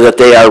order that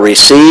they are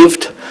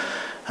received.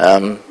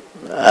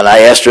 And I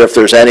asked her if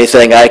there's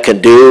anything I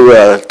can do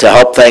to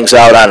help things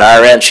out on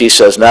our end. She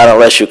says, not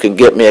unless you can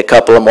get me a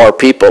couple of more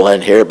people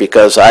in here,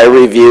 because I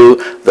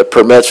review the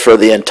permits for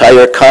the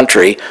entire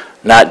country,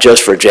 not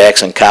just for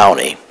Jackson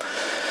County.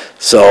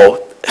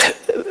 So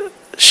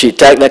she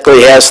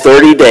technically has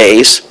 30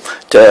 days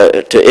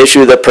to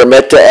issue the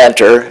permit to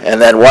enter, and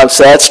then once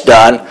that's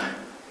done,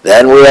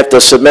 then we have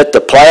to submit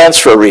the plans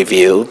for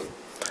review,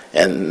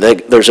 and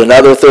there's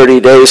another 30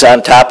 days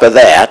on top of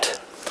that.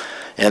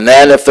 And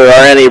then if there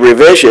are any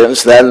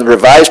revisions, then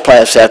revised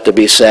plans have to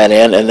be sent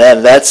in, and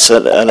then that's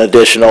an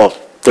additional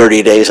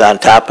 30 days on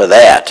top of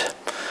that.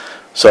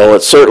 So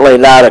it's certainly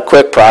not a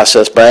quick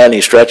process by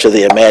any stretch of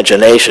the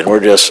imagination.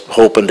 We're just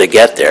hoping to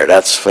get there.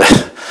 That's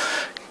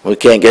we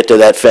can't get to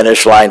that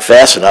finish line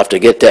fast enough to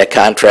get that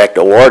contract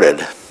awarded.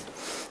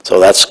 So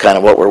that's kind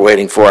of what we're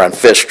waiting for on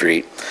Fifth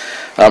Street.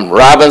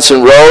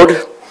 Robinson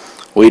Road,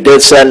 we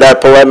did send our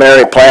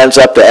preliminary plans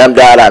up to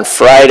MDOT on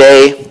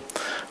Friday.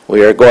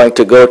 We are going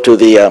to go to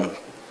the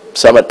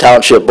Summit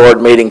Township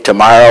Board meeting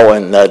tomorrow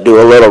and do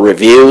a little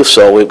review.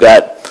 So we've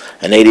got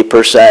an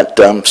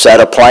 80% set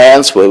of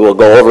plans. We will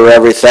go over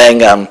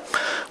everything.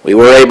 We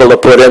were able to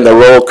put in the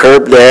roll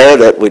curb there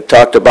that we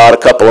talked about a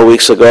couple of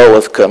weeks ago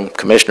with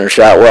Commissioner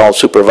Shotwell and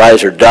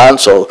Supervisor Dunn.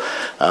 So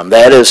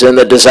that is in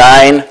the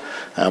design.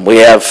 We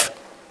have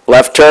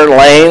left turn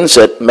lanes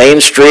at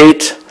Main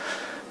Street,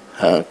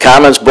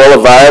 Commons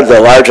Boulevard, the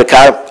large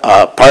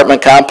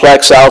apartment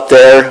complex out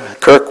there,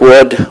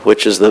 Kirkwood,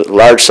 which is the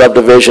large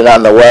subdivision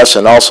on the west,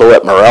 and also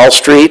at Morrell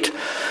Street.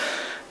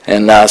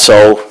 And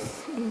so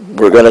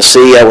we're going to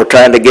see, we're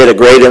trying to get a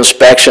grade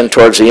inspection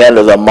towards the end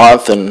of the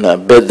month and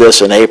bid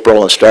this in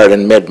April and start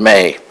in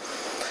mid-May.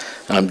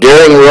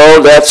 Deering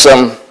Road, that's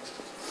going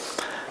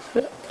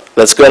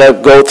to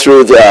go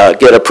through,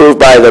 get approved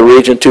by the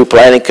Region 2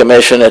 Planning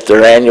Commission at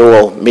their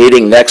annual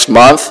meeting next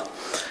month.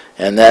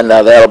 And then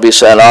that'll be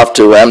sent off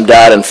to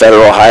MDOT and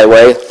Federal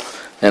Highway.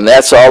 And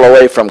that's all the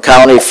way from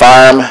County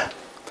Farm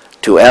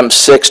to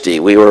M60.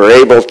 We were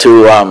able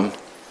to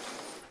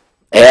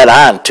add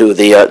on to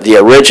the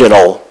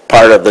original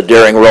part of the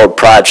Deering Road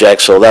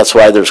project, so that's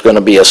why there's going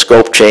to be a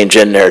scope change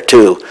in there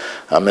too.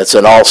 It's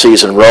an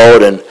all-season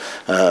road, and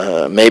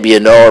maybe you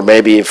know or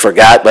maybe you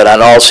forgot, but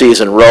on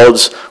all-season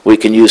roads, we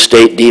can use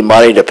state D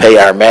money to pay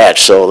our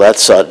match, so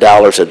that's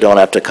dollars that don't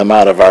have to come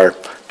out of our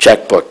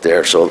checkbook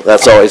there, so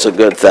that's always a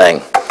good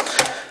thing.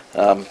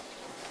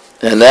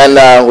 And then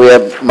we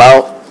have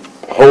Mount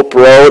Hope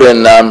Road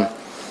and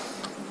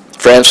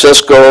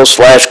Francisco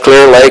 /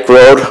 Clear Lake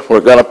Road. We're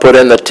going to put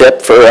in the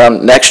tip for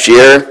next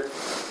year.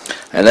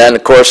 And then,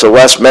 of course, the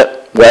West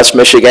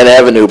Michigan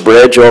Avenue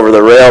Bridge over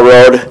the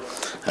railroad.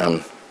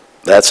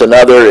 That's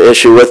another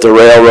issue with the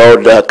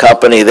railroad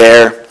company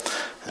there.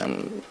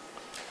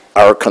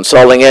 Our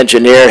consulting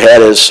engineer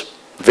had his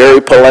very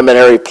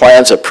preliminary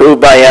plans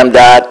approved by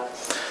MDOT.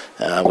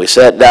 We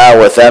sat down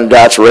with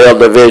MDOT's rail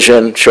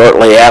division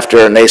shortly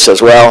after, and they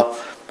says, well,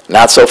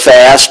 not so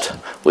fast.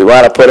 We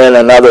want to put in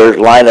another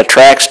line of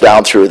tracks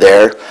down through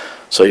there,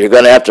 so you're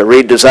going to have to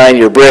redesign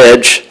your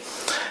bridge.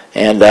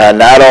 And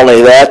not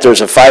only that,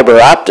 there's a fiber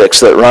optics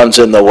that runs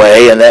in the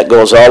way, and that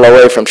goes all the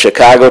way from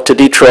Chicago to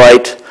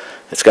Detroit.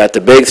 It's got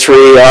the big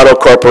 3 auto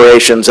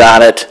corporations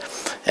on it,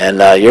 and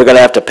you're going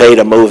to have to pay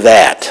to move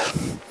that.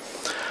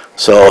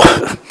 So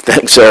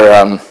things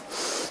are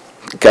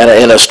kind of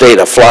in a state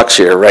of flux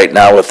here right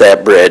now with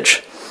that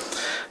bridge.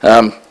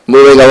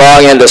 Moving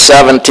along into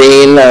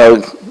 17,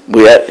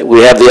 we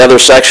have the other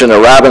section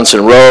of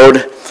Robinson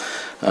Road.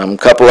 A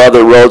couple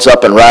other roads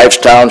up in Rives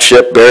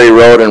Township, Berry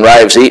Road and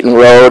Rives-Eaton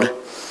Road.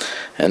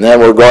 And then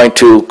we're going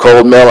to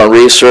Cold Mill and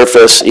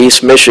resurface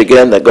East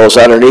Michigan that goes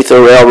underneath the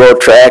railroad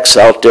tracks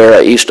out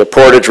there east of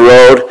Portage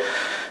Road.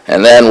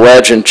 And then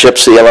wedge and chip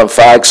seal and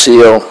fog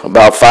seal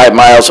about 5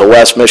 miles of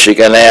West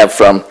Michigan Ave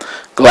from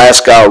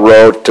Glasgow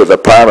Road to the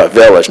Parma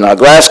Village. Now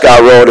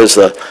Glasgow Road is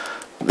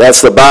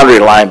that's the boundary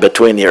line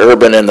between the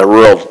urban and the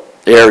rural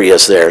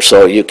areas there,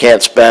 so you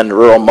can't spend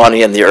rural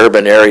money in the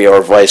urban area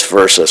or vice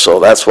versa, so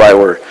that's why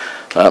we're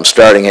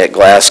starting at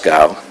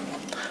Glasgow.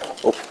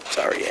 Oh,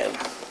 sorry, Ed.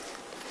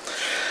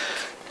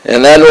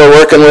 And then we're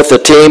working with the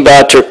team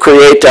to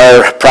create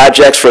our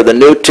projects for the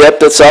new tip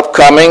that's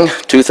upcoming,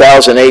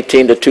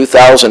 2018 to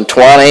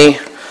 2020,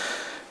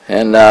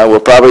 and we'll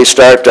probably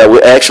start,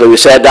 actually we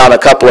sat down a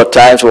couple of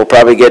times, we'll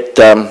probably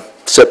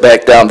sit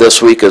back down this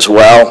week as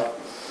well,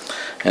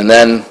 and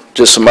then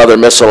just some other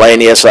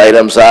miscellaneous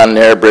items on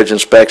there. Bridge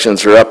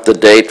inspections are up to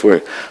date. We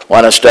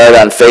want to start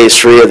on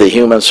phase 3 of the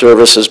Human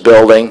Services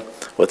building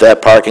with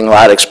that parking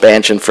lot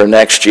expansion for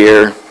next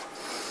year.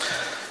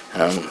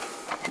 A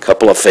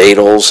couple of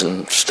fatals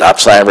and stop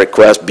sign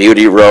requests,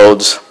 beauty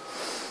roads.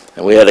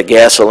 And we had a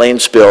gasoline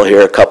spill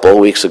here a couple of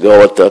weeks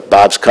ago at the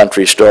Bob's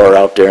Country Store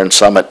out there in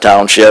Summit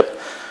Township.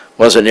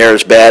 Wasn't near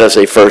as bad as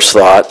they first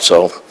thought,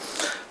 so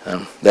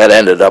that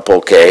ended up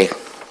okay.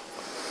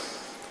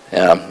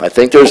 I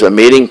think there's a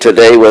meeting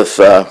today with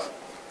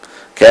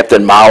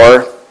Captain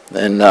Maurer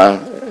and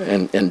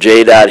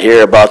JDOT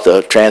here about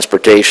the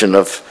transportation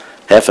of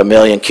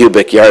 500,000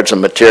 cubic yards of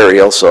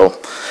material, so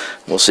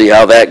we'll see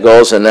how that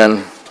goes. And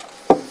then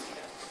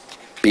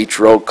Beach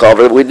Road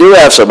culvert. We do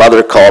have some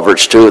other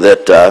culverts too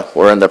that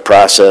we're in the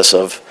process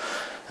of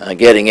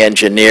getting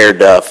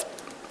engineered.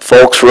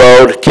 Folks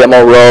Road,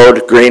 Kimmel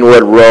Road,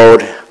 Greenwood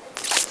Road,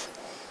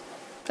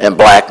 and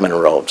Blackman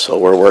Road, so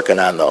we're working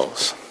on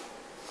those.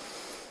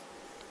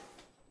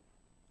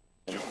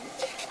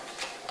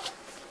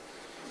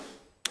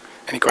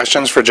 Any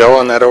questions for Joe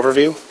on that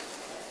overview?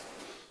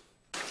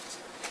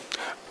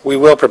 We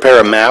will prepare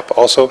a map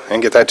also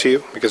and get that to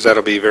you because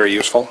that'll be very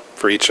useful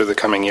for each of the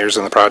coming years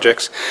in the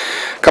projects.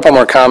 A couple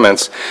more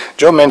comments.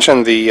 Joe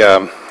mentioned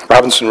the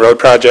Robinson Road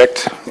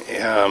project.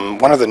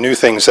 One of the new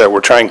things that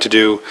we're trying to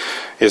do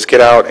is get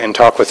out and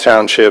talk with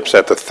townships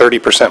at the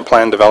 30%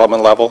 plan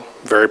development level,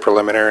 very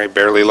preliminary,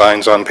 barely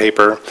lines on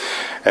paper,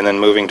 and then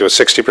moving to a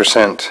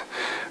 60%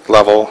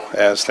 level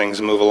as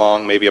things move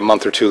along, maybe a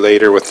month or two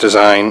later with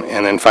design,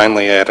 and then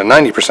finally at a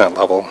 90%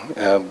 level,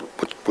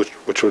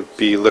 which would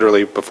be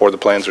literally before the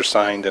plans are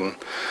signed and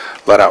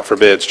let out for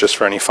bids, just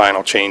for any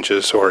final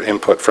changes or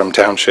input from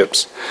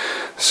townships.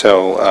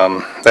 So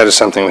that is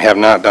something we have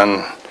not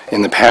done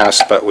in the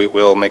past, but we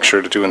will make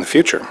sure to do in the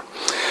future.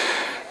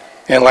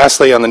 And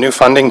lastly, on the new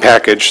funding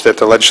package that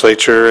the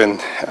legislature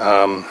and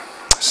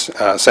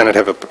Senate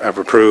have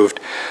approved,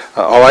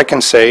 all I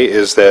can say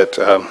is that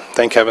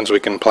thank heavens we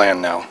can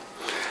plan now.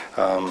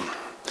 Of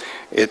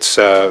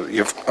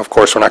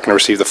course, we're not going to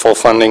receive the full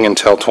funding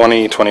until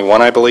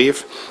 2021, I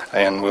believe,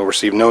 and we'll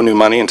receive no new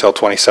money until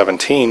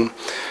 2017.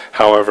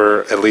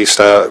 However, at least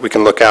we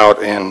can look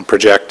out and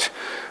project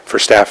for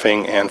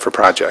staffing and for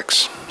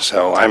projects.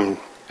 So I'm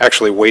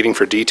actually waiting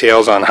for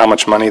details on how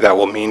much money that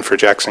will mean for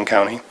Jackson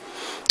County,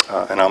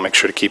 and I'll make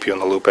sure to keep you in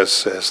the loop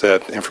as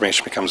that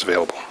information becomes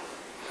available.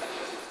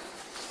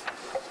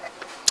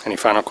 Any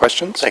final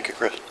questions? Thank you,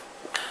 Chris.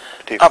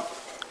 Steve?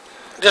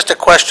 Just a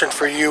question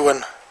for you,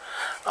 and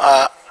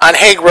on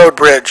Hague Road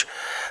Bridge,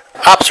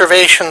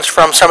 observations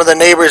from some of the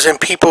neighbors and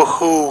people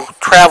who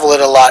travel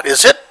it a lot,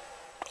 is it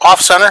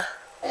off-center?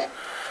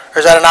 Or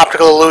is that an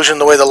optical illusion,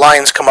 the way the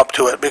lines come up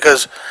to it?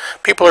 Because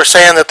people are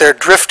saying that they're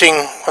drifting,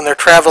 when they're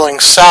traveling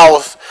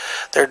south,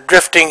 they're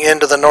drifting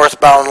into the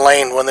northbound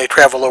lane when they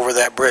travel over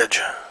that bridge.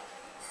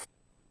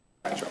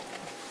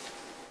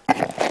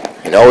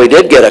 You know, we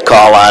did get a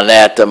call on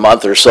that a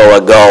month or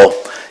so ago.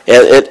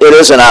 It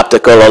is an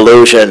optical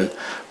illusion.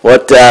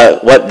 What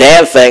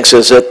Dan thinks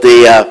is that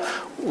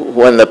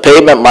when the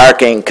pavement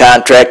marking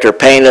contractor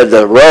painted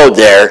the road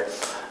there,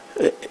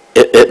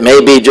 it may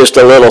be just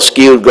a little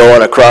skewed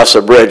going across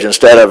the bridge.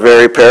 Instead of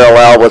very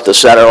parallel with the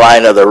center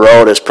line of the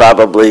road, it's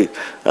probably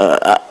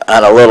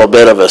on a little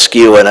bit of a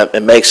skew, and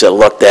it makes it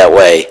look that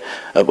way.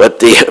 But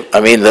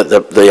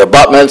the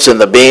abutments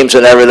and the beams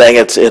and everything,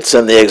 it's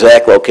in the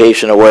exact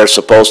location of where it's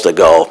supposed to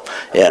go.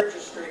 Yeah.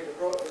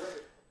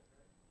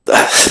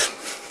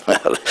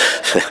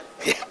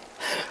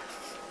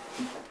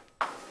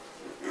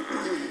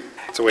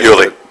 So we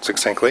have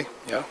succinctly,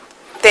 yeah.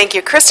 Thank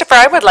you. Christopher,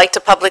 I would like to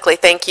publicly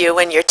thank you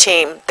and your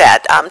team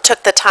that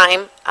took the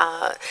time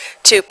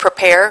to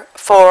prepare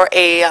for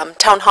a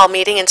town hall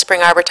meeting in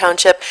Spring Arbor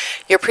Township.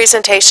 Your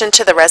presentation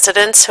to the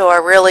residents who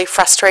are really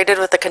frustrated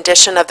with the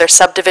condition of their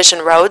subdivision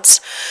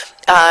roads.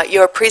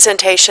 Your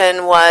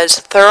presentation was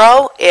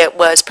thorough, it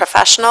was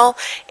professional,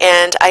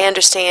 and I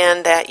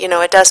understand that, you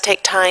know, it does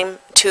take time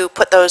to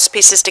put those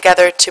pieces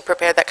together to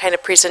prepare that kind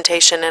of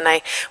presentation, and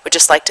I would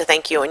just like to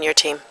thank you and your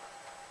team.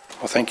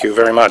 Well, thank you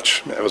very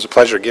much. It was a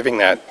pleasure giving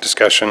that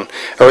discussion.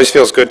 It always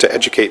feels good to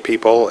educate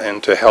people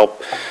and to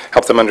help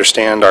them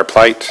understand our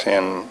plight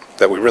and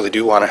that we really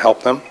do want to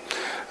help them.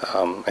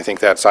 I think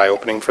that's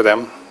eye-opening for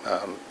them.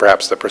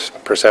 Perhaps the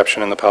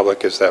perception in the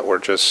public is that we're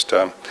just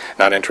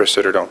not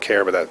interested or don't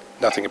care, but that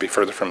nothing could be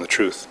further from the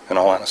truth, in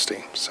all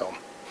honesty. So,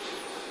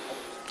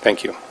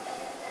 thank you.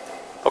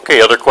 Okay,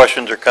 other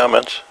questions or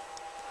comments?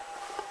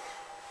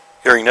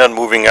 Hearing none,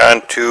 moving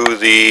on to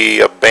the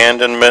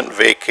abandonment,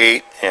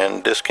 vacate,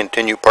 and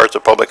discontinue parts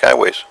of public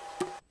highways.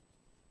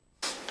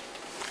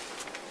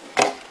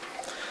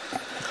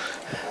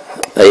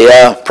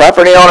 The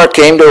property owner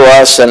came to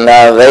us, and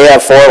they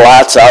have 4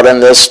 lots out in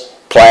this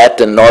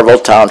plat in Norville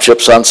Township,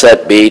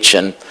 Sunset Beach,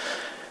 and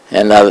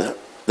they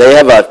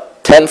have a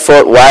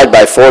 10-foot wide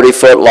by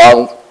 40-foot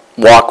long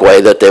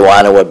walkway that they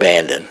want to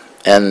abandon.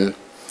 And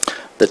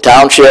the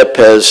township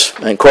has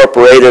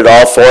incorporated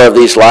all 4 of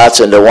these lots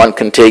into one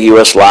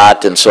contiguous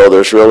lot, and so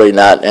there's really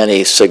not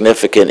any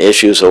significant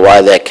issues of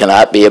why that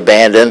cannot be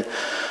abandoned.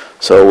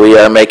 So we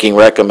are making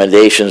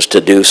recommendations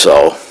to do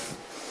so.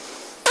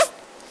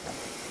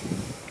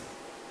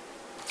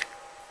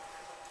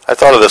 I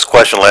thought of this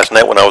question last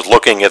night when I was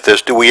looking at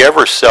this. Do we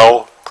ever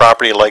sell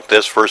property like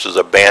this versus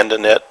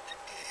abandon it?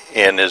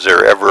 And is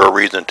there ever a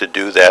reason to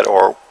do that,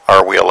 or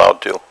are we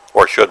allowed to?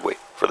 Or should we,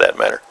 for that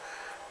matter?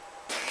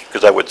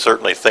 Because I would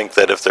certainly think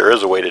that if there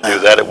is a way to do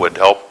that, it would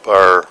help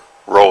our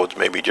roads,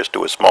 maybe just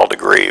to a small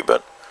degree,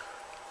 but...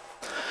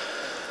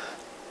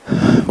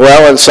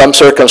 Well, in some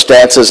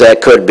circumstances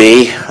that could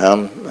be.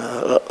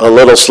 A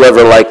little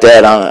sliver like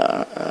that,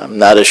 I'm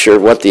not as sure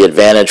what the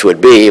advantage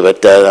would be,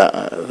 but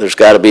there's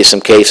got to be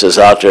some cases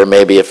out there.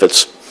 Maybe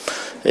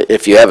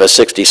if you have a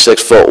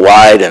 66-foot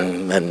wide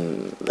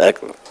and that,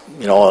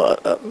 you know,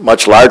 a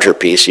much larger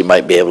piece, you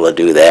might be able to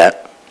do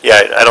that. Yeah,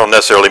 I don't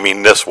necessarily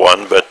mean this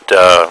one, but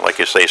like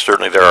you say,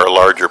 certainly there are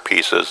larger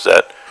pieces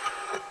that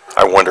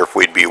I wonder if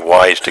we'd be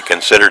wise to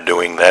consider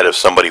doing that if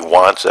somebody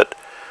wants it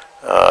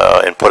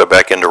and put it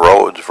back into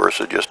roads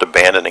versus just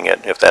abandoning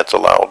it, if that's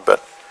allowed.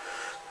 But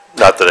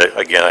not that,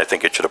 again, I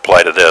think it should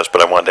apply to this,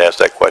 but I wanted to ask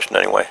that question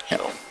anyway.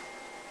 So.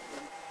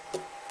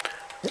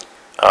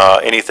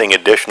 Anything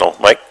additional?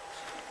 Mike?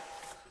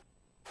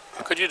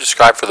 Could you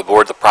describe for the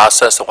board the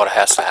process of what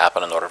has to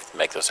happen in order to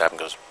make this happen?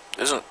 Because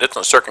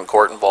isn't circuit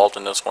court involved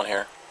in this one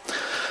here?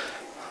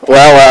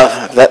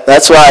 Well,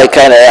 that's why I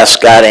kind of asked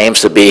Scott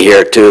Ames to be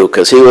here too,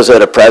 because he was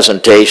at a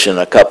presentation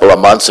a couple of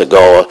months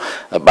ago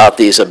about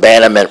these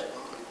abandonment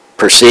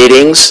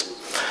proceedings.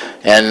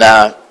 And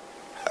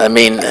I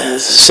mean,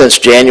 since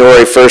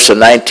January 1st of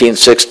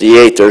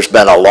 1968, there's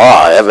been a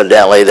law,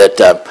 evidently, that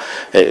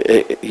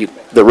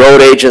the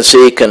road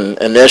agency can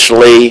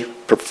initially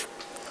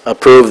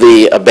approve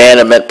the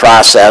abandonment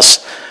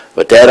process,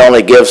 but that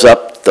only gives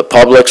up the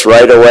public's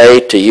right-of-way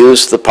to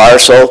use the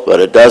parcel, but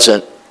it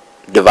doesn't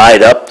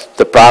divide up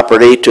the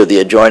property to the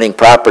adjoining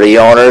property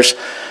owners.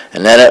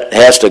 And then it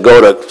has to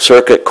go to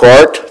circuit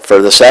court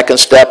for the second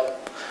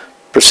step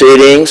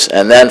proceedings,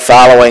 and then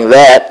following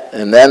that,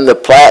 and then the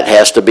plat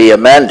has to be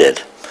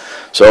amended.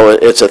 So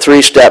it's a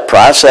 3-step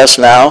process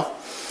now,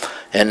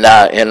 and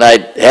I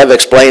have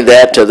explained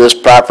that to this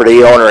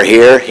property owner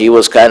here. He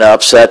was kind of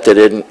upset that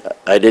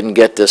I didn't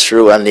get this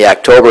through on the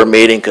October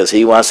meeting because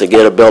he wants to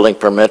get a building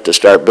permit to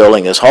start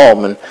building his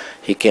home, and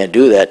he can't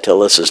do that till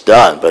this is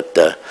done, but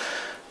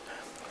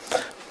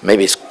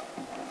maybe it's...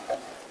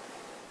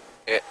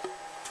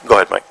 Go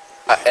ahead, Mike.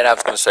 And I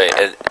was going to say,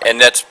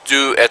 and that's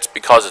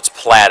because it's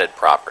platted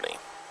property,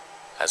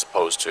 as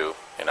opposed to,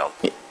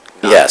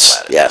 Yes,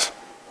 non-platted. yes.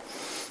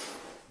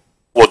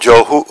 Well,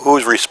 Joe,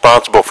 who's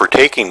responsible for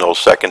taking those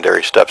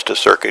secondary steps to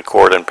circuit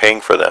court and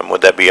paying for them?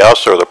 Would that be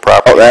us or the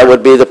property? Oh, that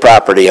would be the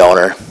property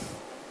owner.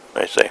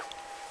 I see.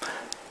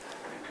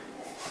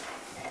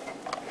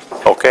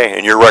 Okay,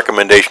 and your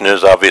recommendation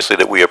is obviously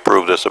that we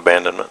approve this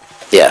abandonment?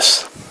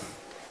 Yes.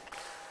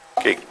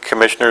 Okay,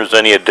 Commissioners,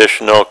 any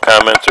additional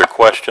comments or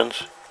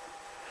questions?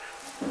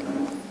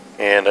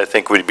 And I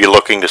think we'd be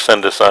looking to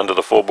send this on to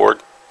the full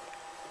board.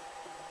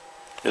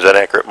 Is that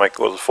accurate, Mike?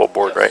 Was the full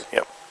board, right?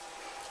 Yep.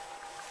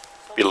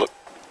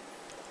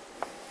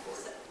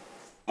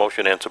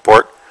 Motion and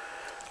support.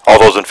 All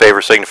those in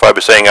favor signify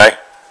by saying aye.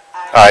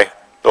 Aye.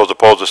 Those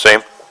opposed, the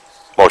same.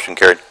 Motion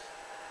carried.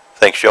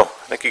 Thanks, Joe.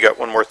 I think you got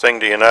one more thing,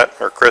 do you not?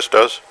 Or Chris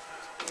does?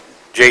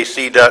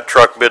 JC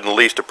Truck Bid and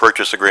Lease to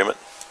Purchase Agreement.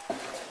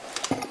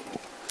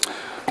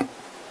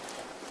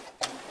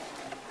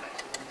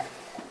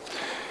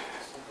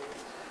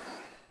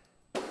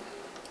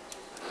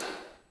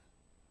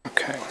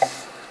 Okay.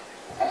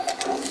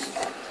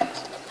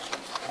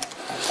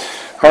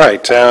 All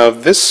right,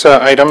 this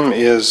item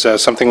is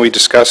something we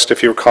discussed,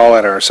 if you recall,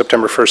 at our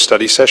September 1st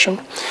study session.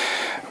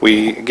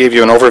 We gave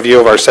you an overview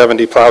of our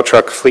 70 plow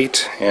truck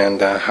fleet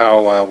and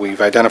how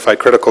we've identified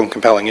critical and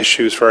compelling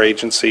issues for our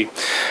agency,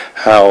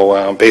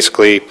 how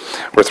basically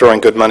we're throwing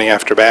good money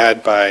after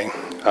bad by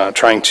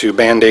trying to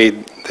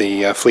Band-Aid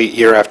the fleet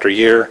year after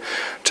year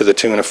to the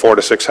tune of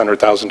 $400,000 to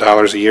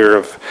 $600,000 a year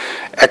of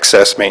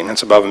excess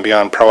maintenance above and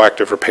beyond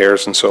proactive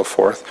repairs and so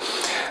forth.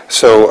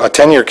 So a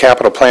 10-year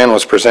capital plan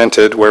was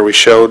presented where we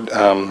showed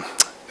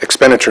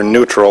expenditure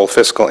neutral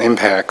fiscal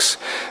impacts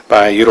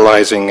by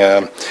utilizing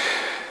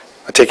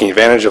taking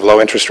advantage of low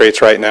interest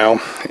rates right now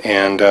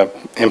and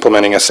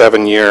implementing a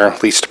 7-year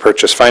lease to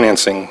purchase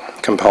financing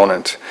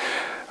component.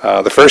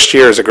 The first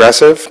year is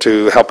aggressive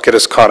to help get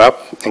us caught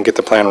up and get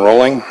the plan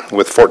rolling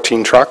with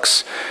 14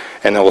 trucks,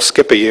 and then we'll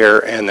skip a year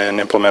and then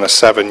implement a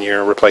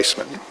 7-year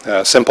replacement.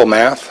 Simple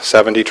math,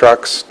 70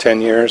 trucks,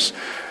 10 years.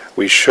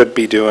 We should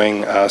be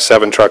doing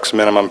 7 trucks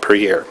minimum per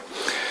year.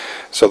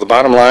 So the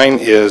bottom line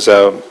is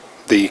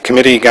the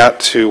committee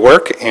got to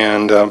work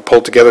and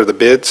pulled together the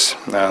bids.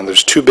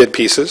 There's 2 bid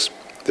pieces.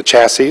 The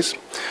chassis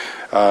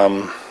I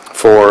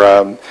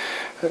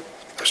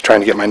was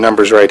trying to get my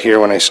numbers right here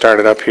when I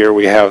started up here.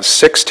 We have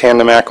 6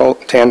 tandem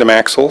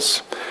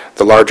axles,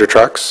 the larger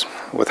trucks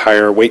with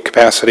higher weight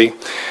capacity,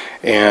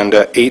 and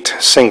 8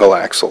 single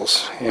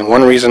axles. And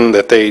one reason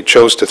that they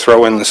chose to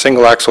throw in the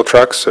single axle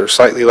trucks, they're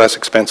slightly less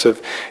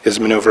expensive, is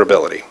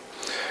maneuverability.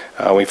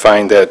 We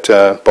find that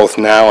both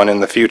now and in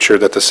the future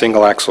that the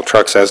single axle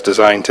trucks as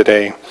designed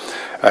today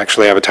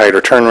actually have a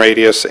tighter turn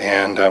radius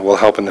and will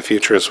help in the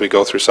future as we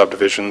go through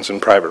subdivisions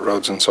and private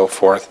roads and so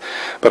forth,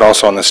 but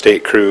also on the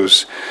state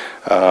crews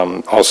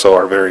also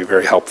are very,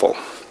 very helpful.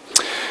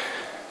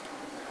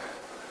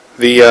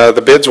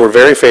 The bids were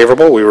very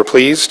favorable. We were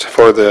pleased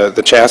for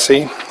the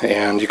chassis,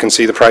 and you can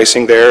see the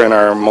pricing there in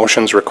our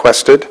motions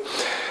requested.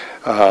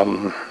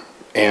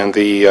 And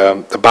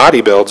the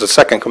body builds, the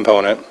second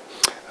component,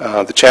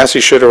 the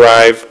chassis should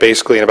arrive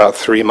basically in about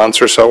 3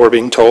 months or so, we're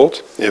being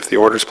told, if the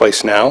order's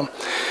placed now.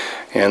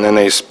 And then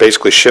they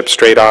basically ship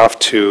straight off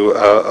to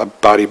a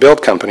body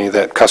build company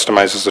that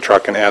customizes the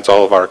truck and adds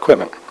all of our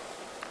equipment.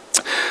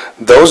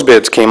 Those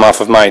bids came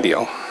off of my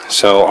deal.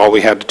 So all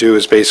we had to do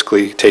is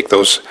basically take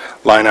those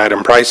line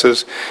item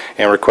prices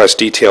and request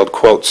detailed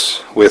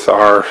quotes with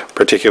our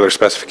particular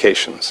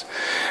specifications.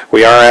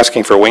 We are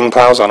asking for wing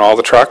plows on all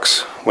the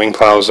trucks. Wing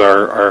plows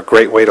are a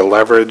great way to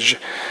leverage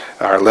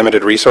our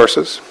limited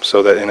resources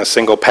so that in a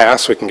single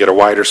pass we can get a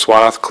wider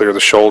swath, clear the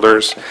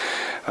shoulders.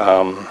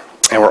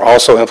 And we're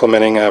also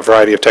implementing a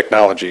variety of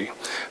technology.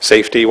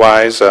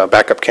 Safety-wise,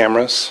 backup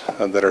cameras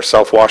that are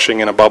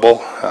self-washing in a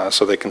bubble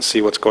so they can see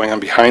what's going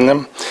on behind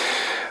them.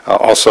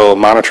 Also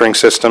monitoring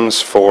systems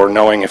for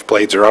knowing if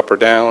blades are up or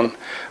down.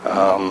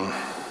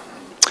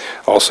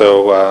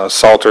 Also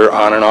salter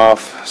on and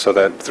off so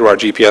that through our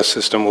GPS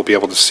system we'll be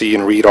able to see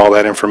and read all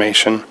that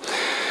information.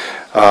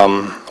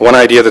 One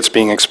idea that's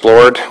being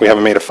explored, we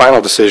haven't made a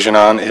final decision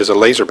on, is a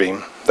laser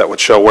beam that would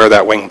show where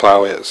that wing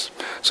plow is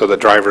so that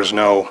drivers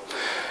know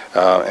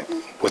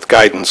with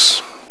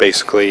guidance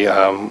basically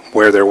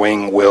where their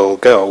wing will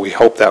go. We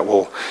hope that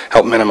will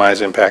help minimize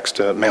impacts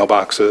to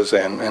mailboxes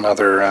and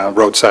other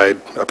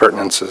roadside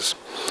appurtenances.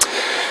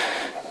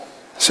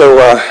 So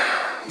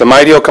the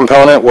MyDeal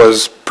component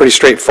was pretty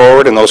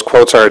straightforward and those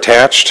quotes are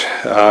attached.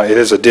 It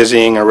is a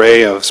dizzying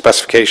array of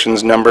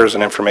specifications, numbers,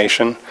 and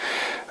information.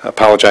 I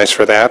apologize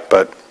for that,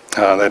 but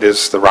that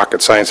is the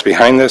rocket science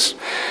behind this.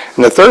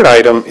 And the third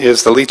item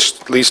is the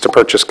lease to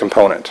purchase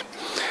component.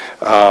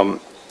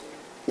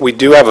 We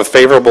do have a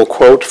favorable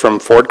quote from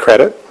Ford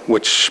Credit,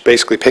 which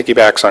basically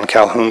piggybacks on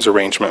Calhoun's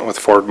arrangement with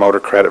Ford Motor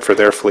Credit for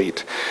their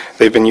fleet.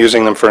 They've been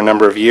using them for a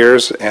number of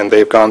years, and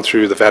they've gone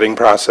through the vetting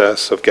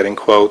process of getting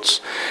quotes,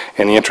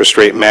 and the interest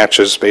rate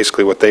matches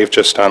basically what they've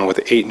just done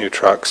with 8 new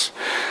trucks.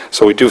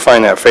 So we do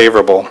find that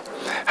favorable.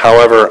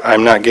 However,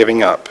 I'm not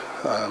giving up.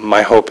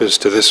 My hope is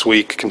to this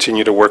week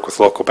continue to work with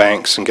local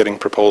banks and getting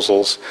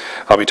proposals.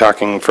 I'll be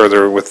talking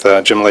further with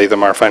Jim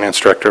Latham, our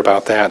finance director,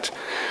 about that,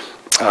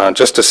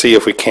 just to see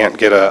if we can't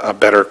get a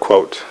better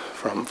quote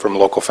from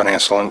local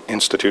financial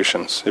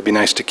institutions. It'd be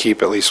nice to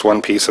keep at least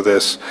one piece of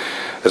this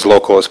as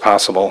local as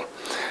possible.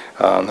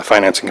 The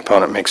financing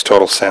component makes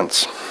total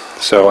sense.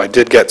 So I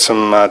did get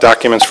some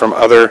documents from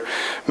other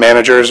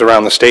managers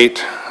around the state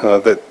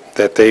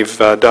that they've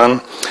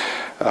done.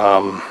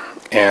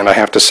 And I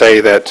have to say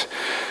that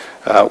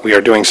we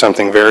are doing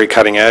something very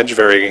cutting edge,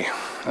 very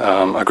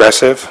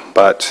aggressive,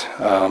 but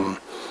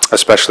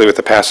especially with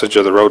the passage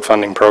of the road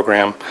funding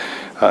program,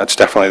 it's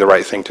definitely the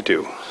right thing to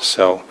do.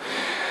 So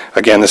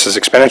again, this is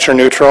expenditure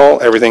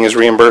neutral. Everything is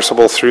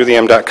reimbursable through the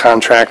MDOT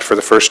contract for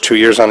the first 2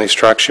 years on these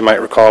trucks. You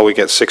might recall we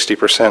get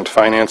 60%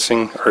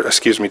 financing, or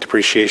excuse me,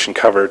 depreciation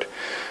covered.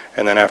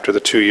 And then after the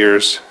 2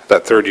 years,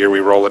 that third year, we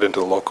roll it into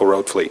the local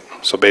road fleet.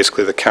 So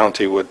basically the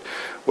county would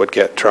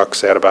get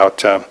trucks at about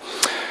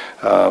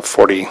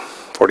 40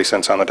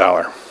 cents on the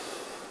dollar.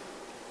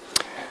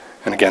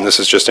 And again, this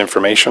is just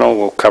informational.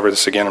 We'll cover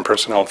this again in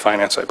Personnel and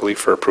Finance, I believe,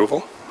 for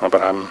approval,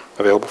 but I'm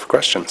available for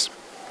questions.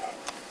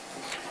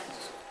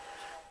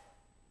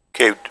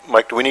 Okay,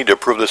 Mike, do we need to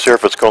approve this here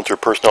if it's going through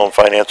Personnel and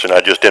Finance or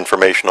not just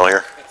informational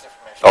here? It's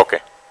informational. Okay.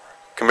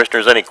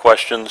 Commissioners, any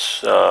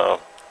questions of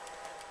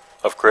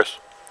Chris?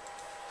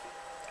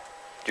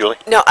 Julie?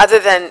 No, other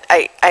than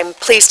I'm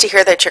pleased to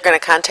hear that you're going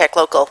to contact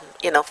local,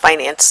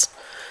 finance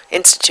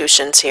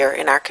institutions here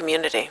in our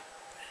community.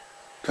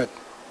 Good.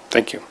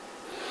 Thank you.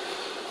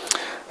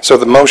 So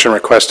the motion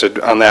requested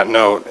on that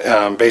note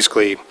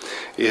basically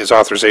is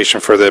authorization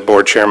for the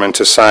board chairman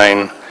to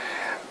sign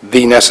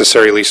the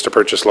necessary lease to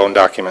purchase loan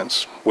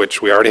documents,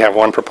 which we already have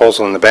one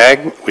proposal in the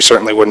bag. We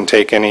certainly wouldn't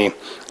take any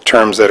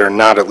terms that are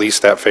not at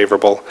least that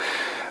favorable,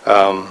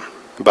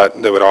 but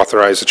they would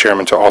authorize the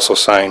chairman to also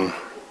sign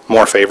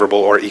more favorable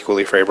or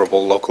equally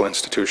favorable local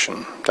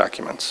institution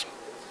documents.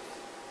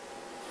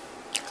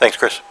 Thanks,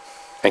 Chris.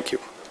 Thank you.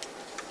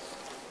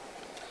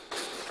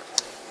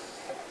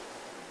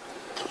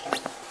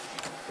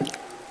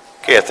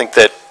 Okay, I think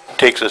that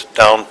takes us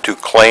down to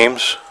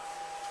claims.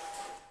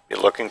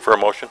 You looking for a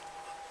motion?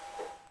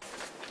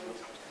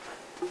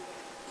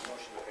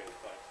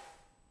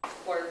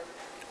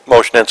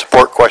 Motion and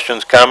support.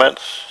 Questions,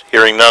 comments?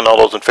 Hearing none. All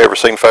those in favor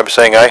signify by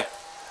saying aye.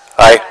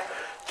 Aye.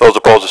 Those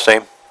opposed, the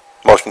same.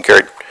 Motion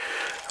carried.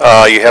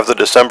 You have the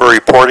December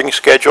reporting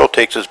schedule.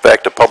 Takes us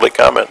back to public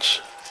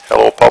comments.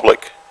 Hello,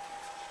 public.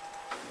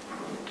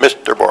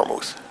 Mr.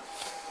 Bormuth.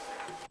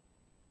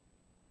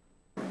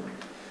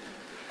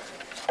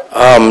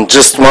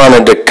 Just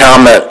wanted to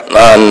comment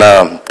on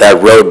that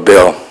road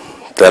bill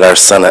that our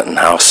Senate and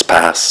House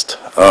passed.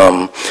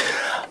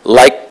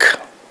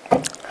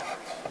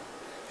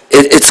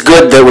 It's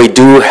good that we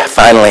do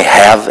finally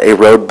have a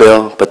road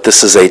bill, but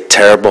this is a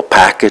terrible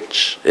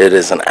package. It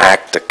is an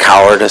act of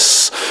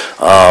cowardice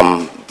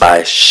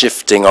by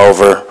shifting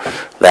over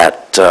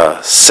that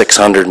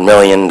 $600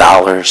 million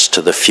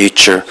to the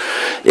future.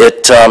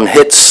 It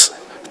hits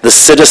the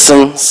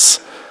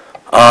citizens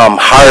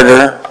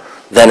harder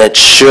than it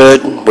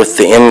should with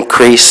the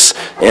increase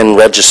in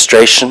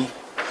registration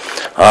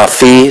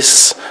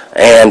fees,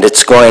 and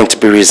it's going to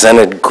be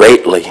resented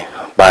greatly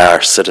by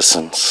our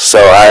citizens. So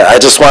I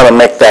just want to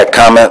make that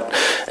comment.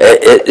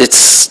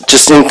 It's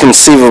just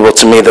inconceivable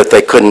to me that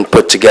they couldn't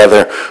put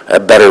together a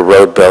better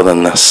road bill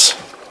than this.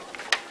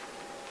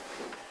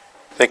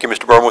 Thank you,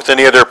 Mr. Bormuth.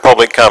 Any other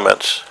public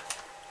comments?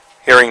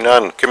 Hearing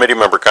none. Committee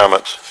member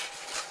comments?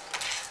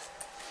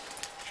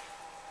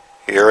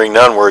 Hearing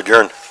none. We're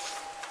adjourned.